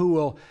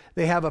 People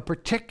they have a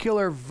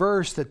particular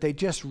verse that they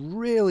just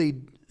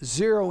really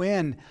zero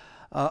in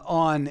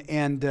on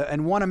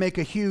and want to make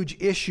a huge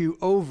issue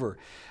over.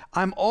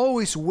 I'm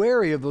always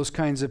wary of those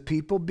kinds of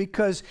people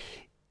because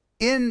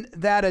in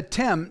that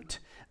attempt,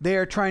 they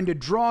are trying to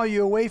draw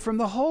you away from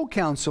the whole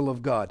counsel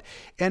of God.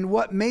 And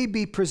what may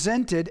be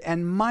presented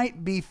and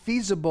might be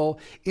feasible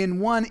in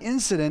one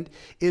incident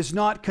is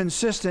not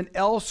consistent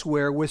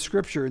elsewhere with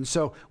Scripture. And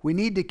so we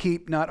need to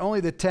keep not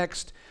only the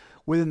text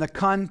within the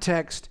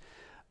context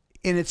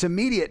in its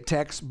immediate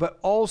text, but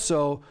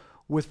also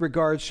with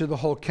regards to the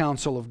whole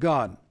counsel of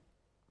God.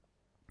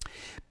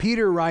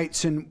 Peter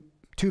writes in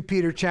 2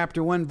 Peter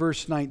chapter 1,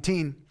 verse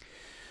 19,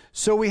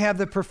 "So we have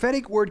the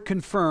prophetic word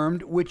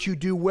confirmed, which you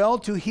do well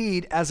to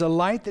heed as a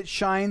light that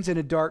shines in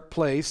a dark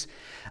place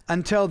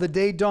until the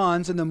day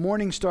dawns and the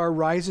morning star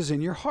rises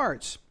in your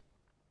hearts.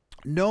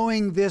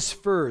 Knowing this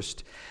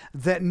first,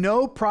 that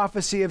no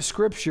prophecy of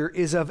Scripture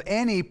is of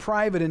any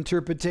private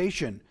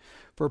interpretation.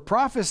 For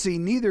prophecy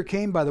neither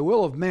came by the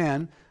will of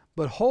man,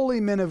 but holy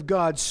men of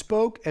God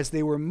spoke as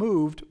they were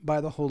moved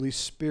by the Holy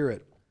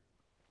Spirit."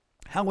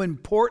 How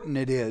important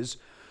it is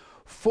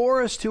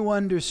for us to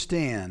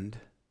understand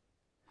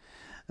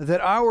that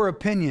our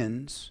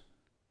opinions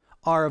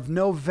are of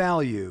no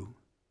value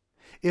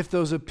if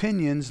those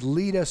opinions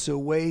lead us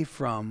away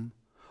from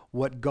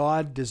what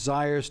God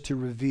desires to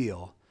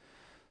reveal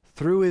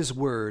through His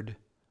Word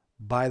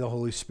by the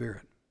Holy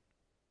Spirit.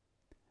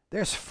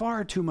 There's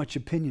far too much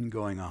opinion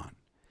going on.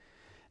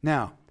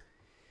 Now,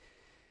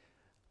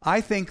 I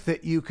think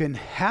that you can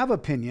have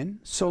opinion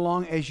so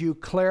long as you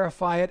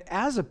clarify it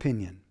as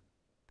opinion.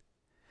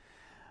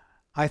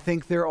 I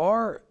think there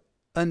are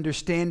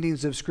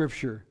understandings of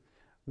Scripture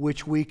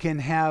which we can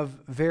have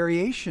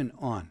variation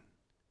on.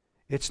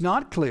 It's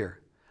not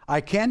clear.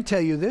 I can tell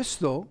you this,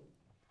 though.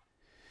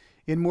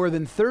 In more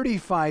than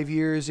 35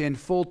 years in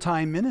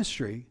full-time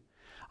ministry,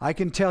 I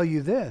can tell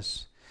you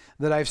this,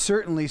 that I've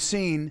certainly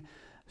seen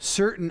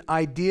certain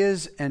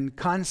ideas and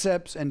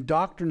concepts and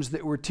doctrines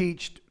that were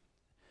taught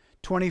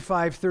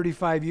 25,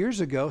 35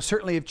 years ago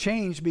certainly have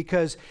changed,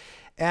 because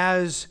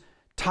as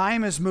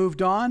time has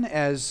moved on,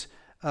 as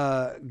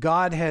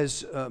God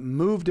has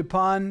moved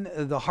upon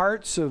the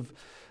hearts of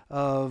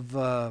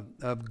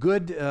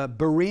good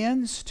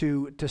Bereans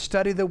to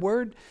study the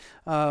Word,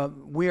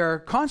 we are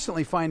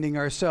constantly finding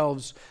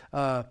ourselves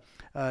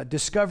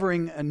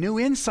discovering new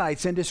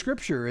insights into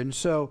Scripture. And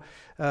so,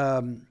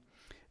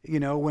 you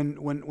know,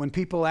 when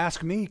people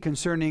ask me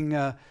concerning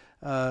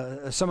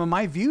some of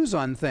my views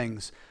on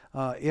things,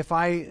 if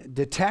I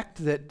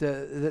detect that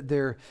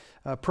they're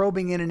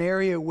probing in an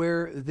area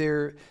where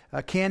there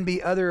can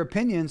be other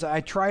opinions,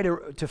 I try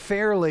to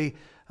fairly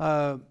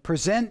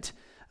present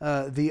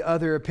the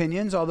other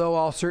opinions, although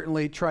I'll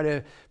certainly try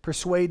to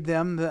persuade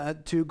them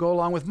to go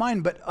along with mine.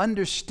 But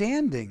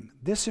understanding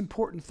this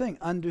important thing,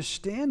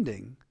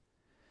 understanding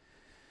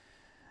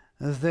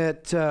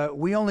that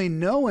we only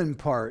know in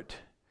part.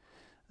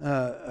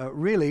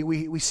 Really,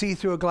 we see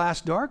through a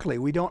glass darkly.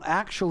 We don't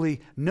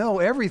actually know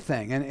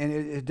everything. And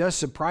it does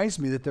surprise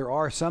me that there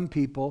are some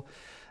people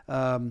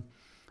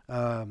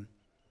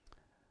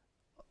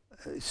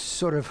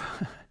sort of,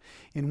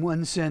 in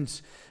one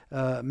sense,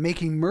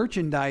 making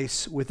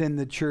merchandise within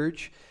the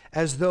church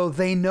as though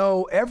they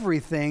know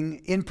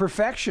everything in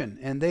perfection.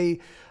 And they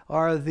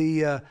are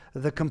the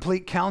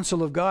complete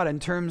counsel of God in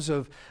terms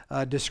of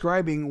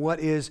describing what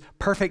is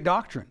perfect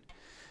doctrine.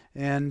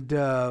 And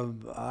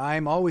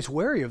I'm always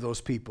wary of those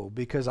people,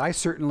 because I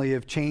certainly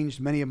have changed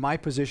many of my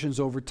positions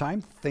over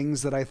time.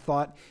 Things that I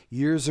thought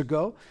years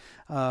ago,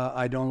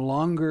 I no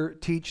longer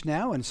teach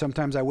now. And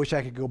sometimes I wish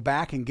I could go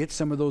back and get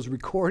some of those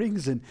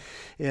recordings and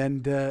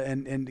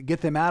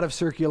get them out of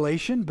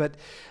circulation. But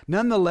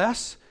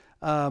nonetheless,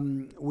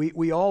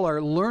 we all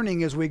are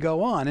learning as we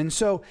go on. And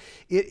so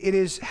it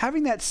is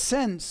having that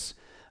sense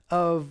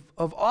of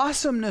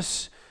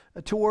awesomeness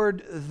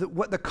toward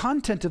what the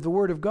content of the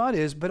Word of God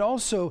is, but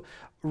also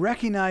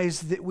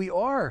recognize that we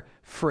are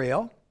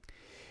frail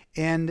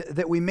and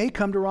that we may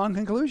come to wrong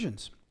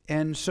conclusions.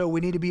 And so we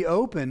need to be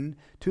open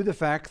to the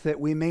fact that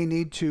we may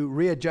need to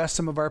readjust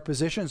some of our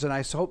positions. And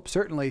I hope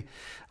certainly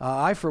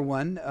I, for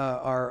one,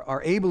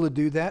 are able to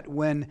do that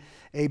when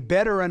a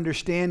better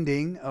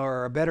understanding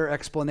or a better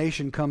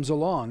explanation comes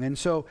along. And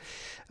so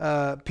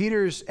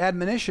Peter's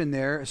admonition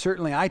there,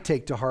 certainly I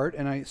take to heart,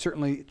 and I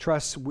certainly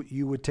trust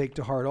you would take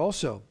to heart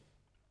also.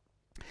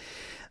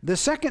 The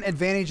second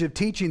advantage of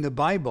teaching the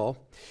Bible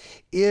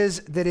is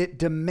that it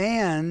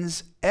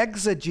demands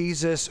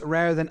exegesis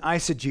rather than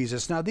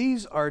eisegesis. Now,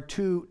 these are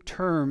two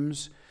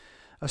terms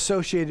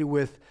associated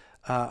with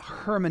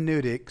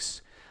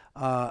hermeneutics,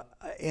 and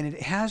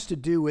it has to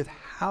do with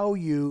how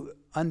you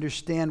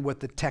understand what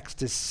the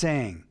text is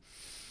saying.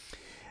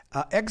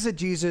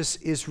 Exegesis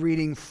is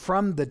reading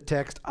from the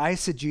text.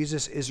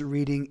 Eisegesis is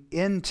reading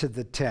into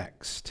the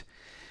text.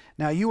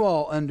 Now, you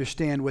all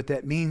understand what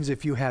that means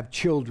if you have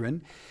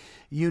children.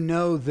 You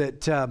know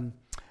that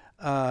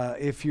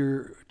if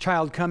your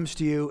child comes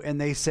to you and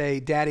they say,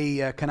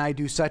 "Daddy, can I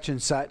do such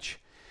and such?"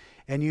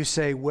 And you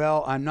say,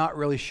 "Well, I'm not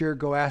really sure.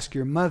 Go ask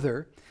your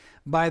mother."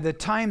 By the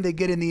time they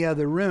get in the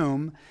other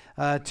room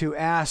to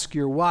ask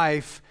your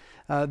wife,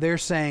 they're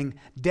saying,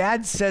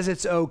 "Dad says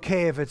it's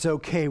okay if it's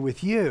okay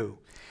with you."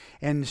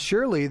 And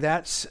surely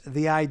that's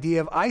the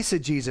idea of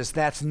eisegesis.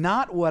 That's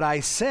not what I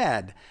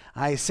said.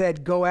 I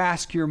said, go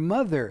ask your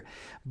mother.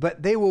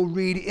 But they will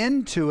read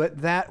into it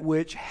that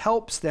which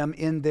helps them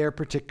in their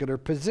particular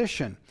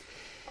position.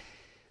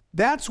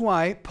 That's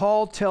why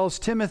Paul tells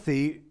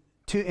Timothy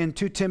in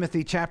 2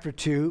 Timothy chapter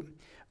 2,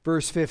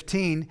 verse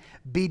 15,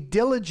 "Be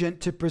diligent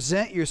to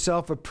present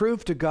yourself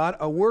approved to God,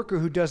 a worker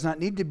who does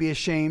not need to be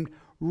ashamed,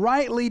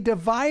 rightly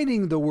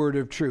dividing the word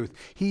of truth."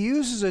 He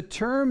uses a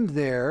term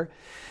there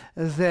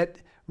that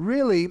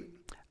really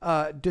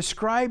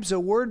describes a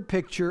word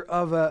picture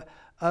of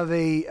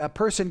a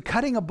person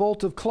cutting a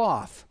bolt of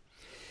cloth.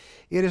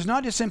 It is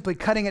not just simply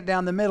cutting it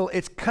down the middle,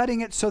 it's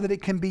cutting it so that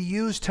it can be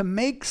used to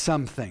make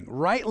something,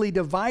 rightly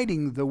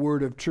dividing the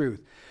word of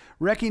truth.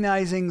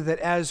 Recognizing that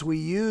as we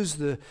use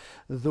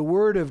the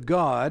word of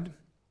God,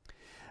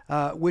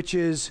 which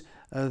is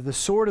the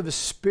sword of the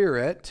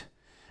Spirit,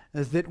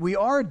 that we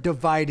are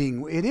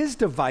dividing. It is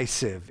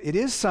divisive. It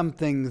is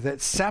something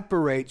that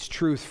separates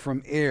truth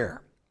from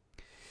error.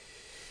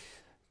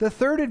 The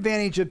third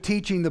advantage of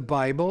teaching the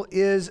Bible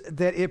is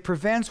that it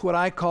prevents what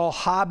I call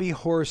hobby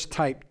horse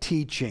type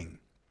teaching.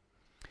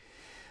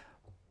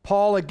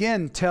 Paul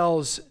again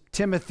tells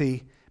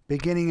Timothy,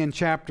 beginning in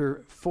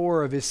chapter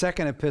 4 of his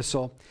second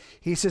epistle,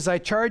 he says, "I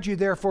charge you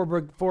therefore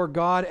before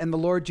God and the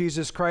Lord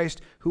Jesus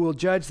Christ, who will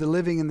judge the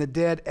living and the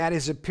dead at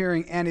his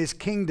appearing and his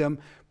kingdom,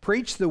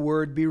 preach the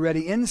word, be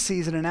ready in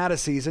season and out of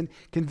season,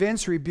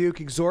 convince,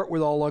 rebuke, exhort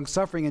with all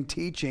longsuffering and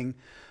teaching.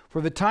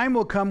 For the time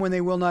will come when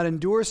they will not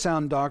endure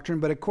sound doctrine,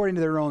 but according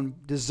to their own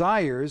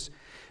desires,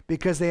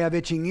 because they have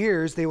itching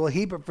ears, they will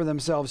heap up for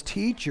themselves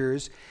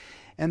teachers,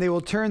 and they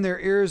will turn their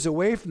ears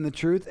away from the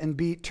truth and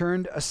be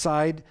turned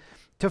aside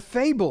to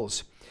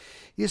fables."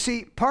 You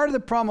see, part of the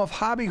problem of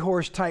hobby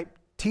horse type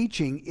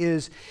teaching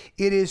is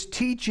it is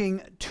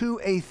teaching to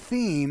a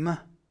theme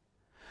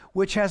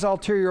which has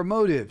ulterior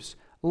motives,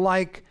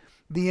 like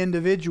the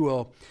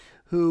individual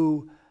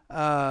who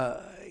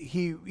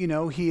he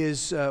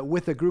is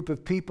with a group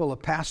of people, a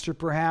pastor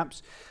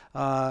perhaps.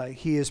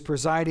 He is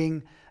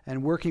presiding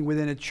and working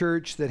within a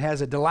church that has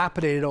a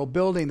dilapidated old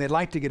building. They'd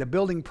like to get a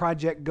building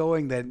project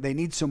going. That they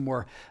need some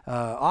more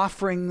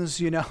offerings,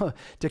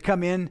 to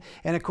come in.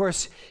 And of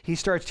course, he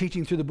starts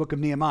teaching through the book of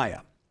Nehemiah.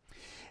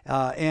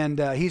 And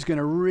he's going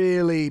to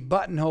really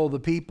buttonhole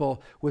the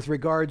people with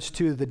regards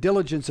to the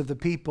diligence of the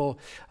people,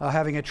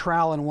 having a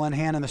trowel in one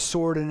hand and a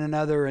sword in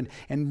another,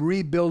 and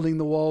rebuilding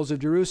the walls of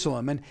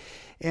Jerusalem.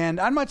 And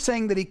I'm not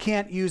saying that he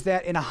can't use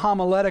that in a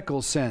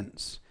homiletical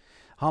sense.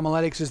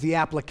 Homiletics is the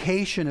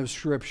application of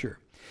Scripture.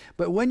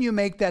 But when you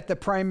make that the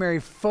primary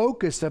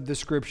focus of the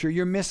Scripture,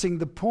 you're missing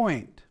the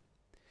point.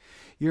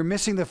 You're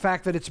missing the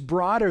fact that it's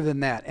broader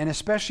than that. And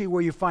especially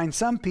where you find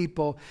some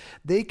people,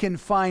 they can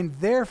find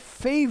their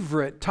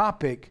favorite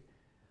topic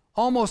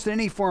almost in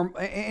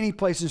any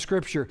place in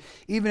Scripture,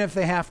 even if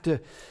they have to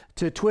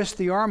twist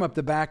the arm up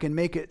the back and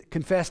make it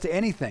confess to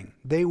anything.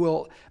 They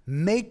will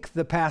make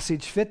the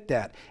passage fit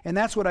that. And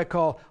that's what I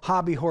call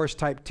hobby horse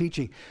type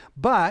teaching.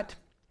 But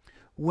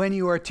when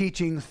you are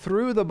teaching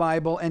through the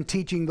Bible and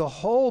teaching the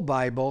whole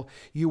Bible,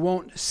 you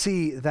won't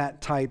see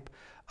that type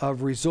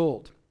of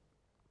result.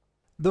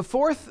 The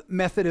fourth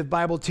method of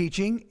Bible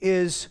teaching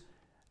is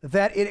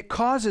that it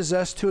causes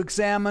us to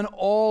examine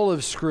all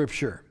of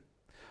Scripture.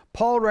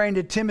 Paul writing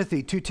to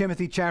Timothy, 2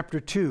 Timothy chapter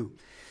 2,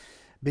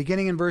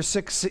 beginning in verse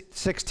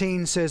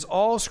 16 says,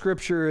 "All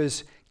Scripture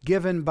is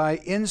given by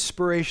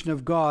inspiration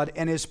of God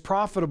and is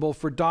profitable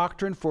for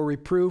doctrine, for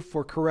reproof,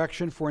 for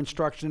correction, for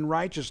instruction in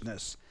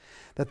righteousness,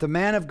 that the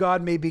man of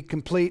God may be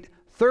complete,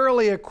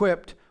 thoroughly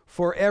equipped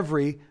for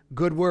every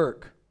good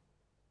work."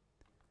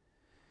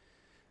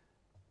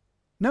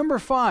 Number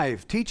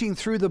 5, teaching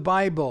through the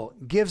Bible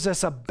gives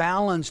us a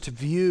balanced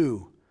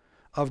view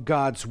of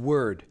God's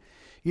Word.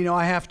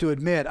 I have to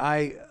admit,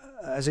 I,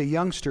 as a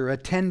youngster,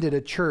 attended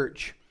a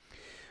church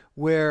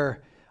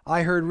where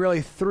I heard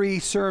really 3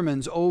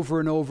 sermons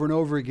over and over and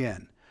over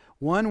again.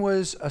 One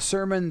was a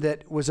sermon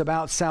that was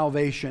about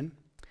salvation.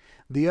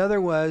 The other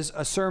was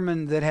a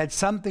sermon that had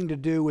something to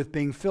do with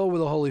being filled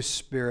with the Holy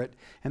Spirit.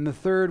 And the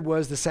third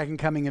was the second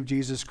coming of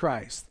Jesus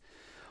Christ.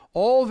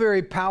 All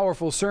very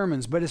powerful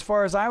sermons, but as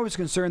far as I was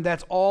concerned,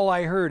 that's all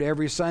I heard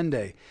every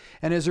Sunday.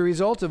 And as a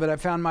result of it, I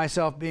found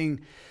myself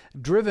being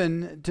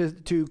driven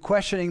to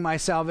questioning my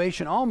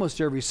salvation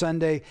almost every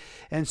Sunday.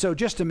 And so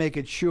just to make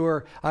it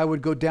sure, I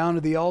would go down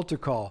to the altar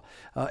call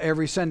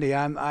every Sunday.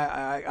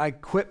 I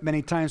quit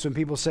many times when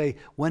people say,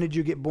 when did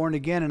you get born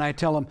again? And I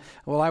tell them,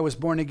 well, I was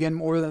born again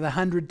more than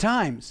 100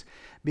 times,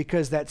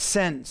 because that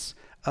sense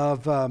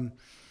of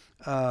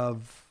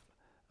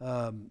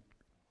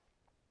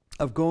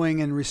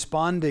going and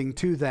responding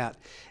to that.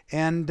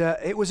 And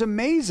it was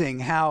amazing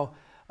how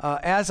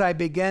as I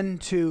began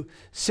to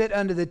sit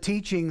under the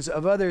teachings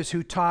of others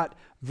who taught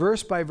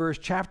verse by verse,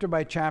 chapter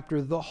by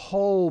chapter, the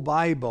whole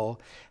Bible,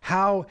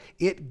 how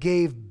it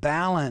gave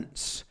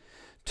balance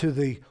to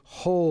the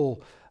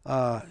whole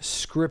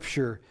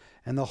Scripture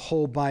and the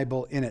whole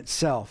Bible in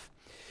itself.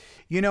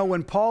 You know,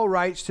 when Paul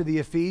writes to the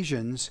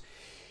Ephesians,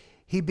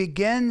 he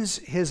begins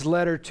his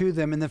letter to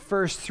them in the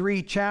first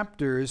 3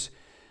 chapters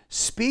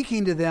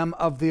speaking to them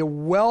of the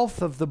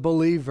wealth of the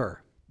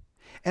believer.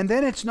 And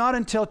then it's not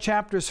until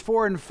chapters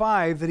 4 and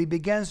 5 that he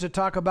begins to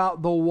talk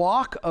about the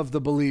walk of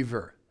the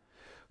believer,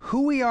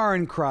 who we are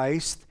in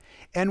Christ,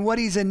 and what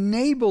he's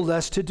enabled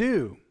us to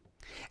do.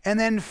 And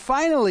then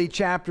finally,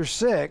 chapter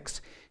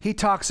 6, he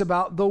talks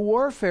about the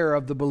warfare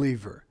of the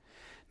believer.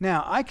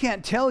 Now, I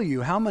can't tell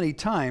you how many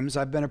times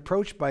I've been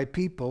approached by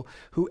people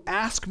who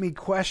ask me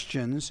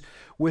questions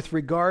with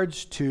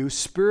regards to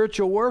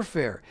spiritual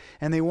warfare,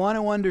 and they want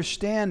to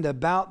understand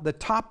about the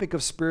topic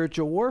of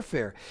spiritual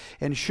warfare.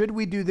 And should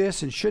we do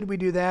this, and should we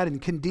do that,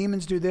 and can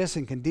demons do this,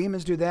 and can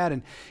demons do that,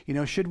 and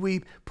should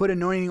we put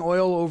anointing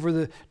oil over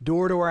the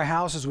door to our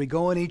house as we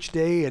go in each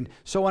day, and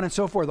so on and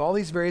so forth, all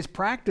these various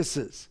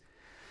practices.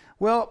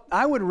 Well,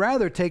 I would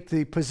rather take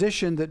the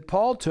position that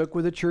Paul took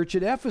with the church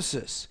at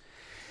Ephesus,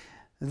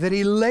 that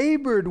he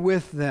labored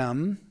with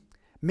them,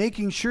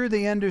 making sure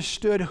they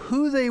understood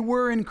who they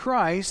were in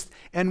Christ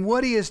and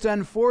what he has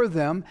done for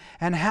them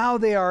and how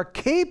they are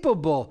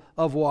capable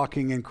of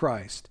walking in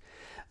Christ.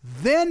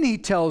 Then he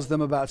tells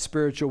them about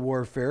spiritual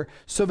warfare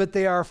so that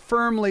they are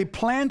firmly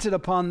planted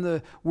upon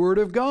the Word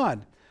of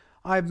God.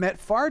 I've met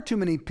far too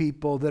many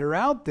people that are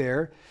out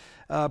there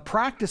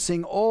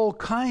practicing all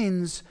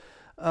kinds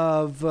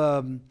of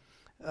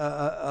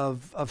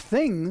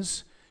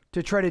things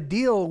to try to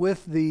deal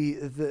with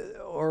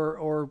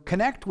or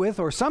connect with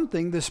or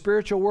something the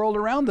spiritual world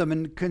around them,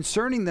 and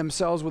concerning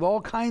themselves with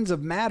all kinds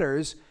of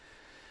matters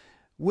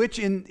which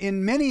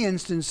in many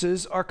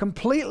instances are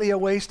completely a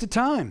waste of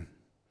time,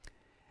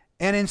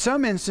 and in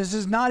some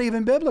instances not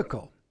even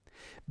biblical,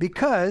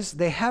 because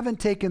they haven't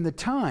taken the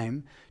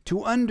time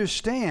to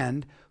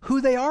understand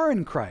who they are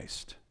in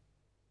Christ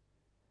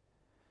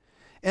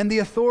and the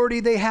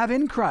authority they have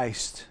in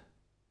Christ,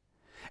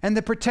 and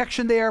the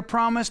protection they are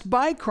promised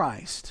by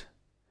Christ,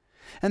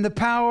 and the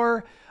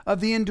power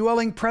of the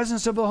indwelling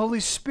presence of the Holy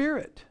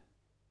Spirit,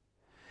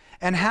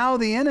 and how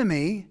the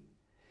enemy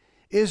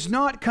is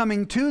not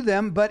coming to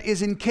them, but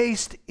is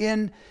encased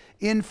in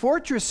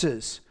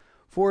fortresses.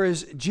 For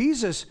as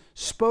Jesus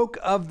spoke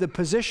of the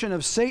position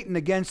of Satan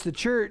against the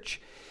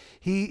church,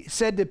 he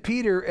said to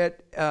Peter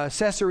at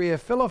Caesarea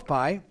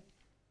Philippi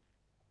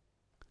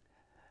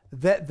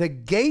that the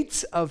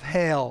gates of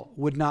hell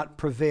would not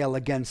prevail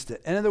against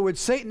it. In other words,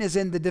 Satan is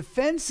in the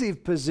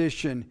defensive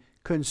position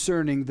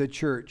concerning the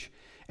church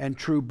and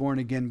true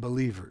born-again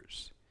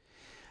believers.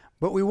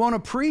 But we won't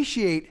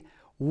appreciate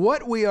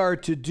what we are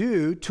to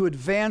do to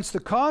advance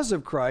the cause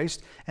of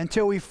Christ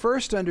until we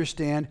first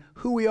understand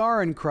who we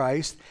are in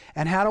Christ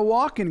and how to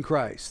walk in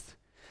Christ.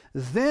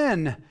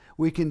 Then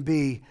we can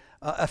be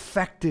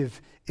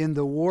effective in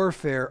the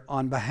warfare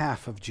on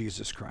behalf of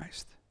Jesus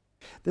Christ.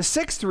 The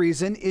 6th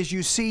reason is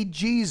you see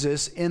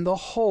Jesus in the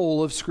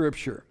whole of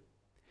Scripture.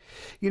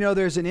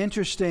 There's an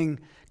interesting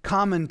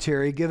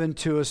commentary given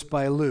to us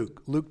by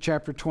Luke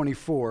chapter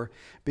 24,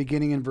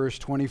 beginning in verse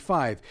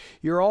 25.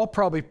 You're all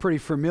probably pretty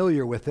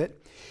familiar with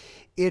it.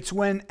 It's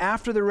when,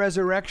 after the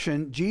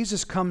resurrection,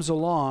 Jesus comes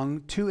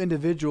along, 2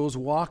 individuals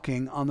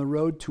walking on the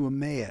road to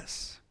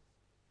Emmaus.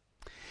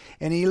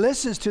 And he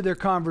listens to their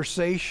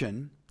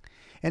conversation,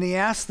 and he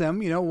asks them,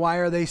 why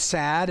are they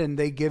sad? And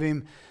they give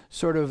him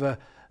sort of a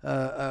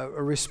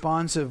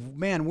response of,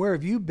 man, where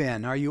have you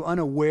been? Are you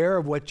unaware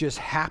of what just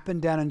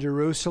happened down in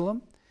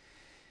Jerusalem?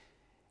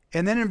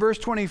 And then in verse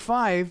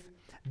 25,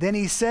 then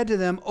he said to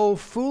them, O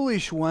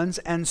foolish ones,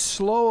 and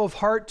slow of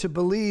heart to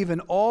believe in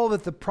all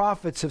that the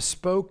prophets have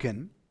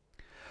spoken.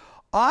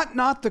 Ought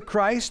not the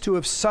Christ to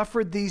have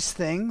suffered these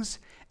things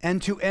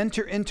and to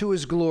enter into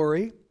his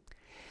glory?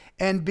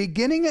 And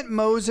beginning at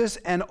Moses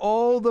and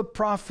all the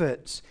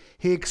prophets,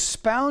 he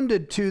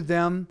expounded to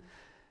them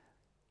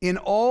in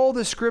all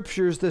the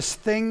Scriptures the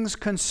things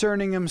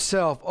concerning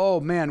himself. Oh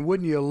man,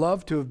 wouldn't you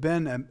love to have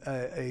been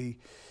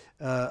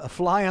a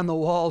fly on the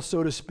wall,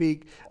 so to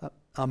speak,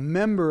 a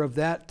member of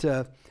that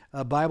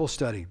Bible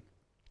study.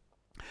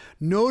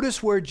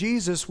 Notice where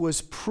Jesus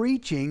was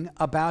preaching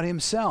about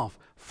himself.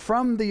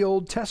 from the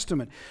Old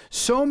Testament.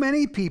 So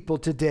many people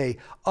today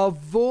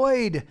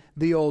avoid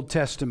the Old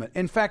Testament.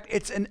 In fact,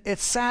 it's a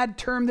sad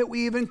term that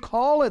we even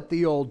call it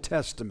the Old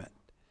Testament.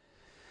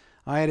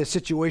 I had a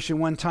situation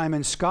one time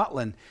in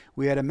Scotland.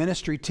 We had a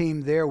ministry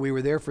team there. We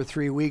were there for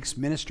 3 weeks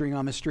ministering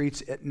on the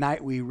streets. At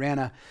night we ran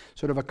a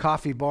sort of a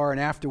coffee bar, and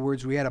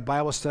afterwards we had a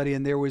Bible study,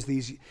 and there was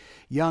these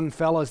young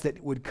fellows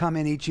that would come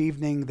in each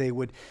evening. They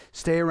would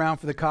stay around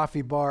for the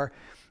coffee bar.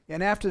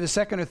 And after the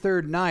second or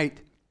third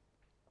night,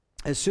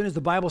 as soon as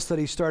the Bible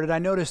study started, I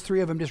noticed 3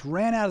 of them just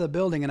ran out of the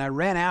building, and I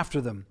ran after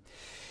them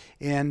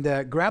and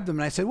grabbed them,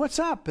 and I said, "What's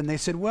up?" And they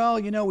said, "Well,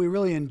 you know, we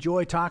really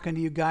enjoy talking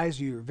to you guys.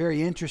 You're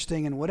very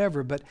interesting and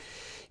whatever, but,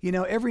 you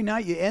know, every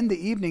night you end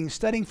the evening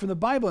studying from the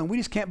Bible, and we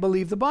just can't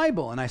believe the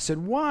Bible." And I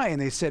said, "Why?"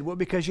 And they said, "Well,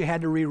 because you had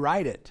to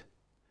rewrite it."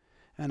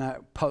 And I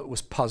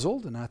was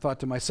puzzled, and I thought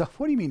to myself,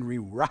 what do you mean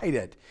rewrite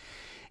it?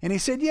 And he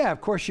said, "Yeah,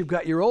 of course you've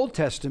got your Old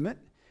Testament,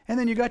 and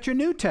then you got your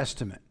New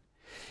Testament."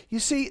 You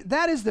see,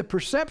 that is the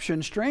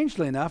perception,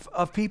 strangely enough,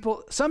 of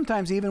people,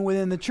 sometimes even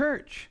within the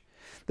church,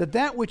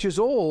 that which is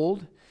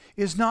old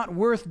is not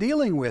worth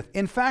dealing with.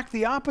 In fact,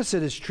 the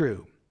opposite is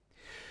true.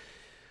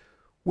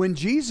 When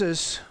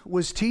Jesus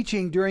was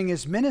teaching during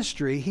his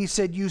ministry, he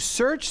said, "You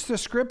search the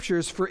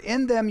scriptures, for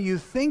in them you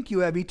think you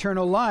have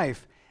eternal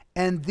life,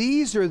 and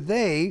these are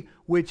they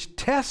which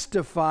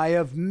testify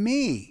of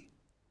me."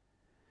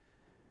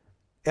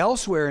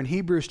 Elsewhere in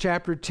Hebrews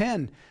chapter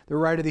 10, the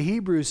writer of the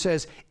Hebrews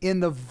says, "In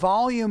the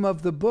volume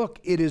of the book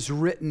it is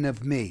written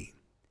of me."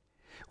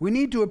 We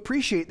need to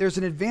appreciate there's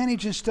an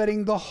advantage in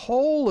studying the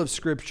whole of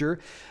Scripture,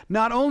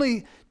 not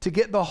only to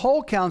get the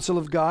whole counsel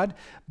of God,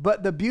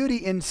 but the beauty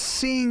in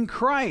seeing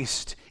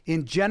Christ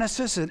in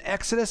Genesis and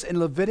Exodus and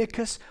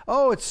Leviticus.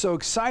 Oh, it's so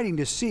exciting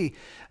to see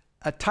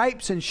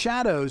types and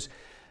shadows.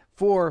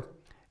 For,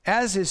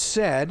 as is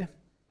said,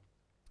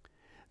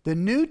 the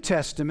New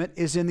Testament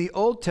is in the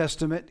Old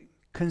Testament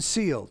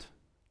concealed.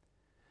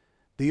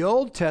 The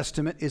Old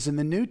Testament is in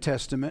the New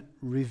Testament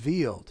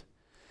revealed.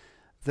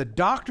 The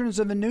doctrines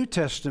of the New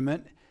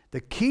Testament,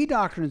 the key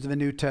doctrines of the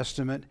New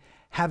Testament,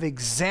 have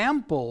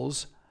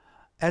examples,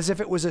 as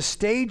if it was a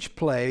stage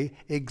play,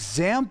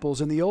 examples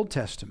in the Old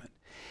Testament.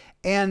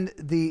 And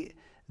the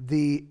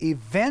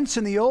events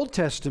in the Old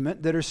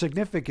Testament that are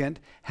significant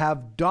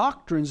have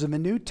doctrines in the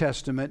New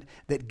Testament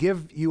that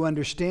give you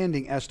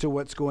understanding as to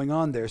what's going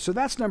on there. So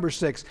that's number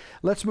 6.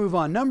 Let's move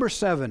on. Number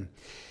 7.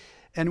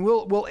 And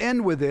we'll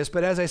end with this,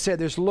 but as I said,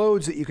 there's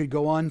loads that you could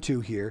go on to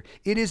here.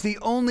 It is the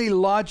only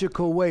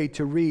logical way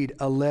to read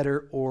a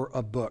letter or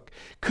a book.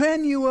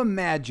 Can you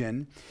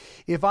imagine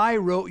if I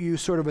wrote you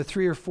sort of a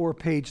 3 or 4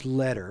 page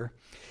letter,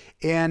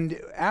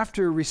 and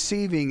after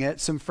receiving it,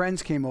 some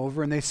friends came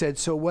over and they said,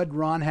 "So what'd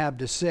Ron have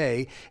to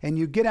say?" And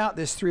you get out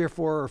this 3 or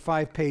 4 or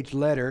 5 page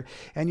letter,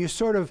 and you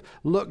sort of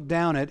look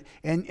down it,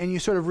 and you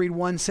sort of read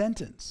one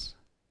sentence.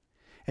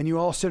 And you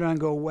all sit down and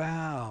go,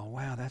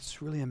 wow,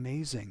 that's really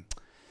amazing.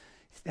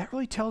 That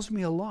really tells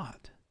me a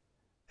lot.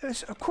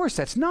 Of course,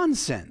 that's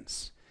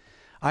nonsense.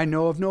 I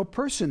know of no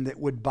person that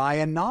would buy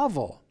a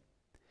novel.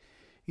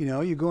 You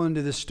know, you go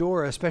into the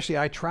store, especially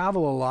I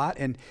travel a lot,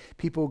 and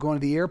people go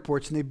into the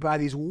airports and they buy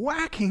these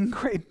whacking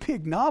great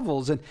big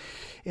novels.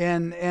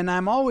 And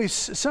I'm always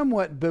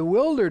somewhat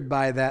bewildered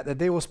by that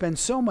they will spend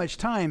so much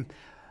time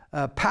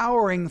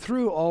powering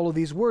through all of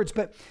these words.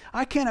 But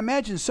I can't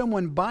imagine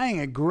someone buying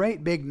a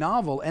great big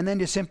novel and then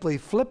just simply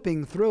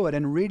flipping through it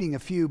and reading a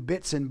few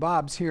bits and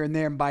bobs here and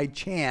there by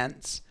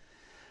chance,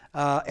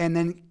 and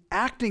then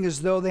acting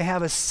as though they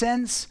have a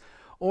sense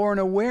or an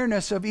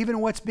awareness of even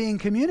what's being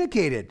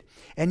communicated.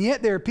 And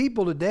yet there are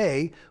people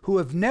today who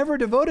have never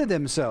devoted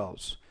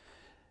themselves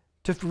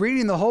to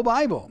reading the whole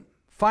Bible,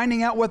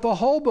 finding out what the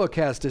whole book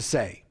has to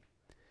say.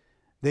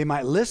 They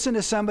might listen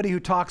to somebody who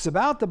talks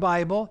about the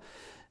Bible,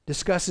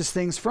 discusses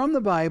things from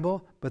the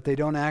Bible, but they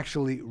don't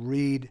actually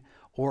read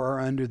or are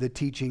under the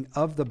teaching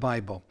of the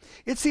Bible.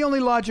 It's the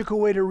only logical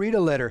way to read a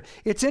letter.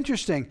 It's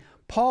interesting.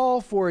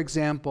 Paul, for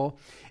example,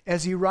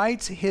 as he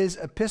writes his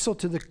epistle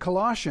to the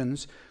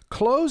Colossians,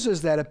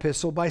 closes that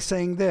epistle by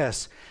saying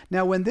this: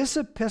 "Now when this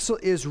epistle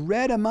is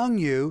read among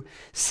you,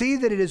 see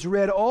that it is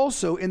read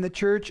also in the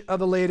church of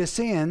the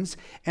Laodiceans,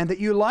 and that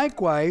you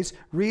likewise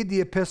read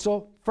the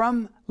epistle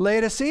from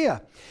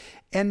Laodicea."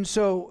 And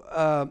so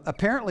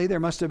apparently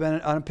there must have been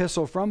an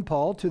epistle from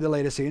Paul to the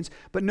Laodiceans,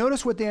 but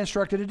notice what they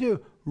instructed to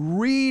do.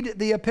 Read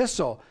the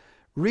epistle.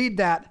 Read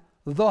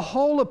the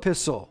whole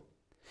epistle.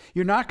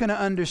 You're not going to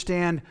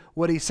understand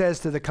what he says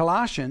to the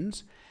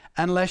Colossians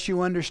unless you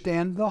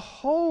understand the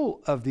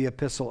whole of the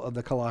epistle of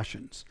the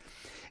Colossians.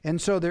 And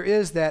so there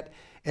is that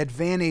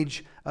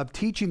advantage of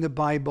teaching the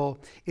Bible.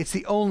 It's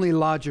the only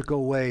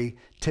logical way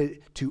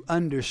to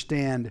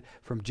understand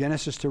from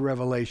Genesis to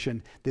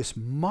Revelation this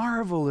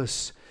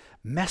marvelous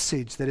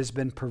message that has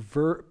been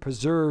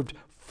preserved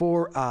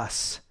for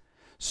us,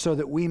 so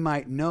that we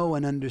might know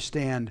and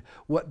understand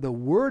what the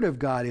Word of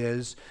God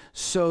is,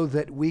 so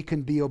that we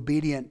can be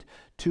obedient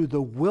to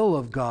the will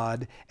of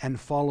God and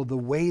follow the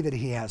way that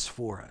He has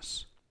for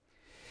us.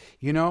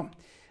 You know,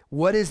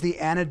 what is the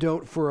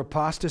antidote for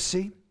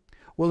apostasy?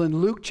 Well,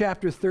 in Luke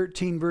chapter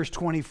 13, verse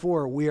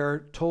 24, we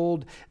are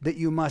told that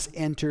you must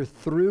enter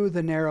through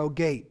the narrow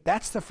gate.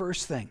 That's the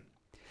first thing.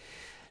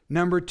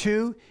 Number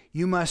 2,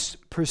 you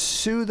must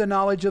pursue the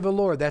knowledge of the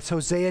Lord. That's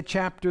Hosea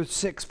chapter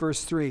 6,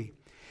 verse 3.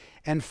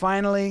 And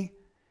finally,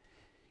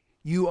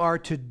 you are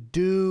to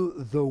do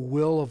the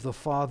will of the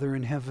Father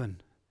in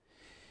heaven.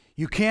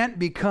 You can't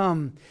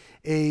become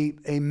a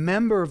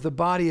member of the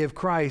body of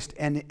Christ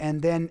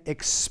and then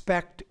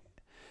expect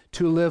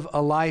to live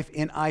a life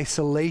in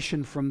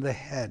isolation from the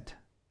head.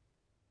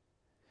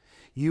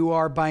 You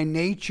are by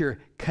nature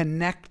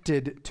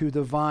connected to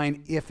the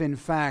vine if in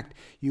fact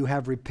you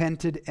have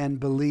repented and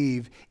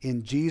believe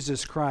in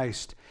Jesus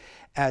Christ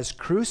as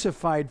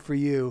crucified for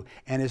you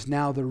and is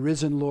now the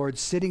risen Lord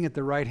sitting at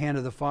the right hand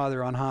of the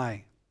Father on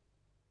high.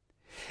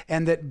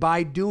 And that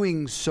by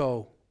doing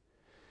so,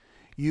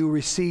 you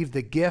receive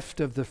the gift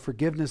of the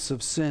forgiveness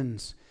of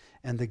sins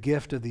and the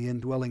gift of the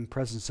indwelling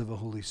presence of the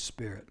Holy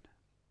Spirit.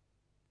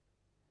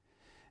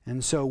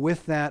 And so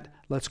with that,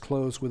 let's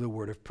close with a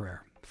word of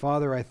prayer.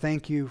 Father, I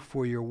thank you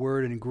for your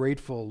word and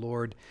grateful,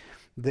 Lord,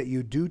 that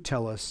you do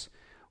tell us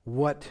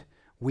what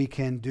we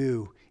can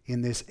do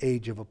in this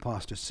age of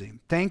apostasy.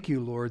 Thank you,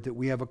 Lord, that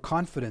we have a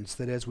confidence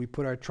that as we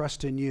put our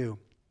trust in you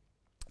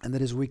and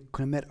that as we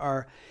commit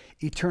our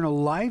eternal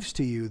lives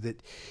to you,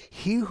 that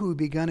he who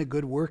begun a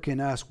good work in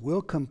us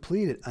will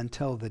complete it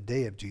until the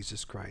day of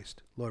Jesus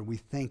Christ. Lord, we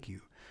thank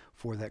you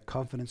for that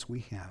confidence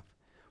we have.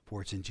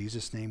 For it's in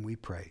Jesus' name we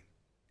pray.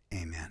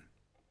 Amen.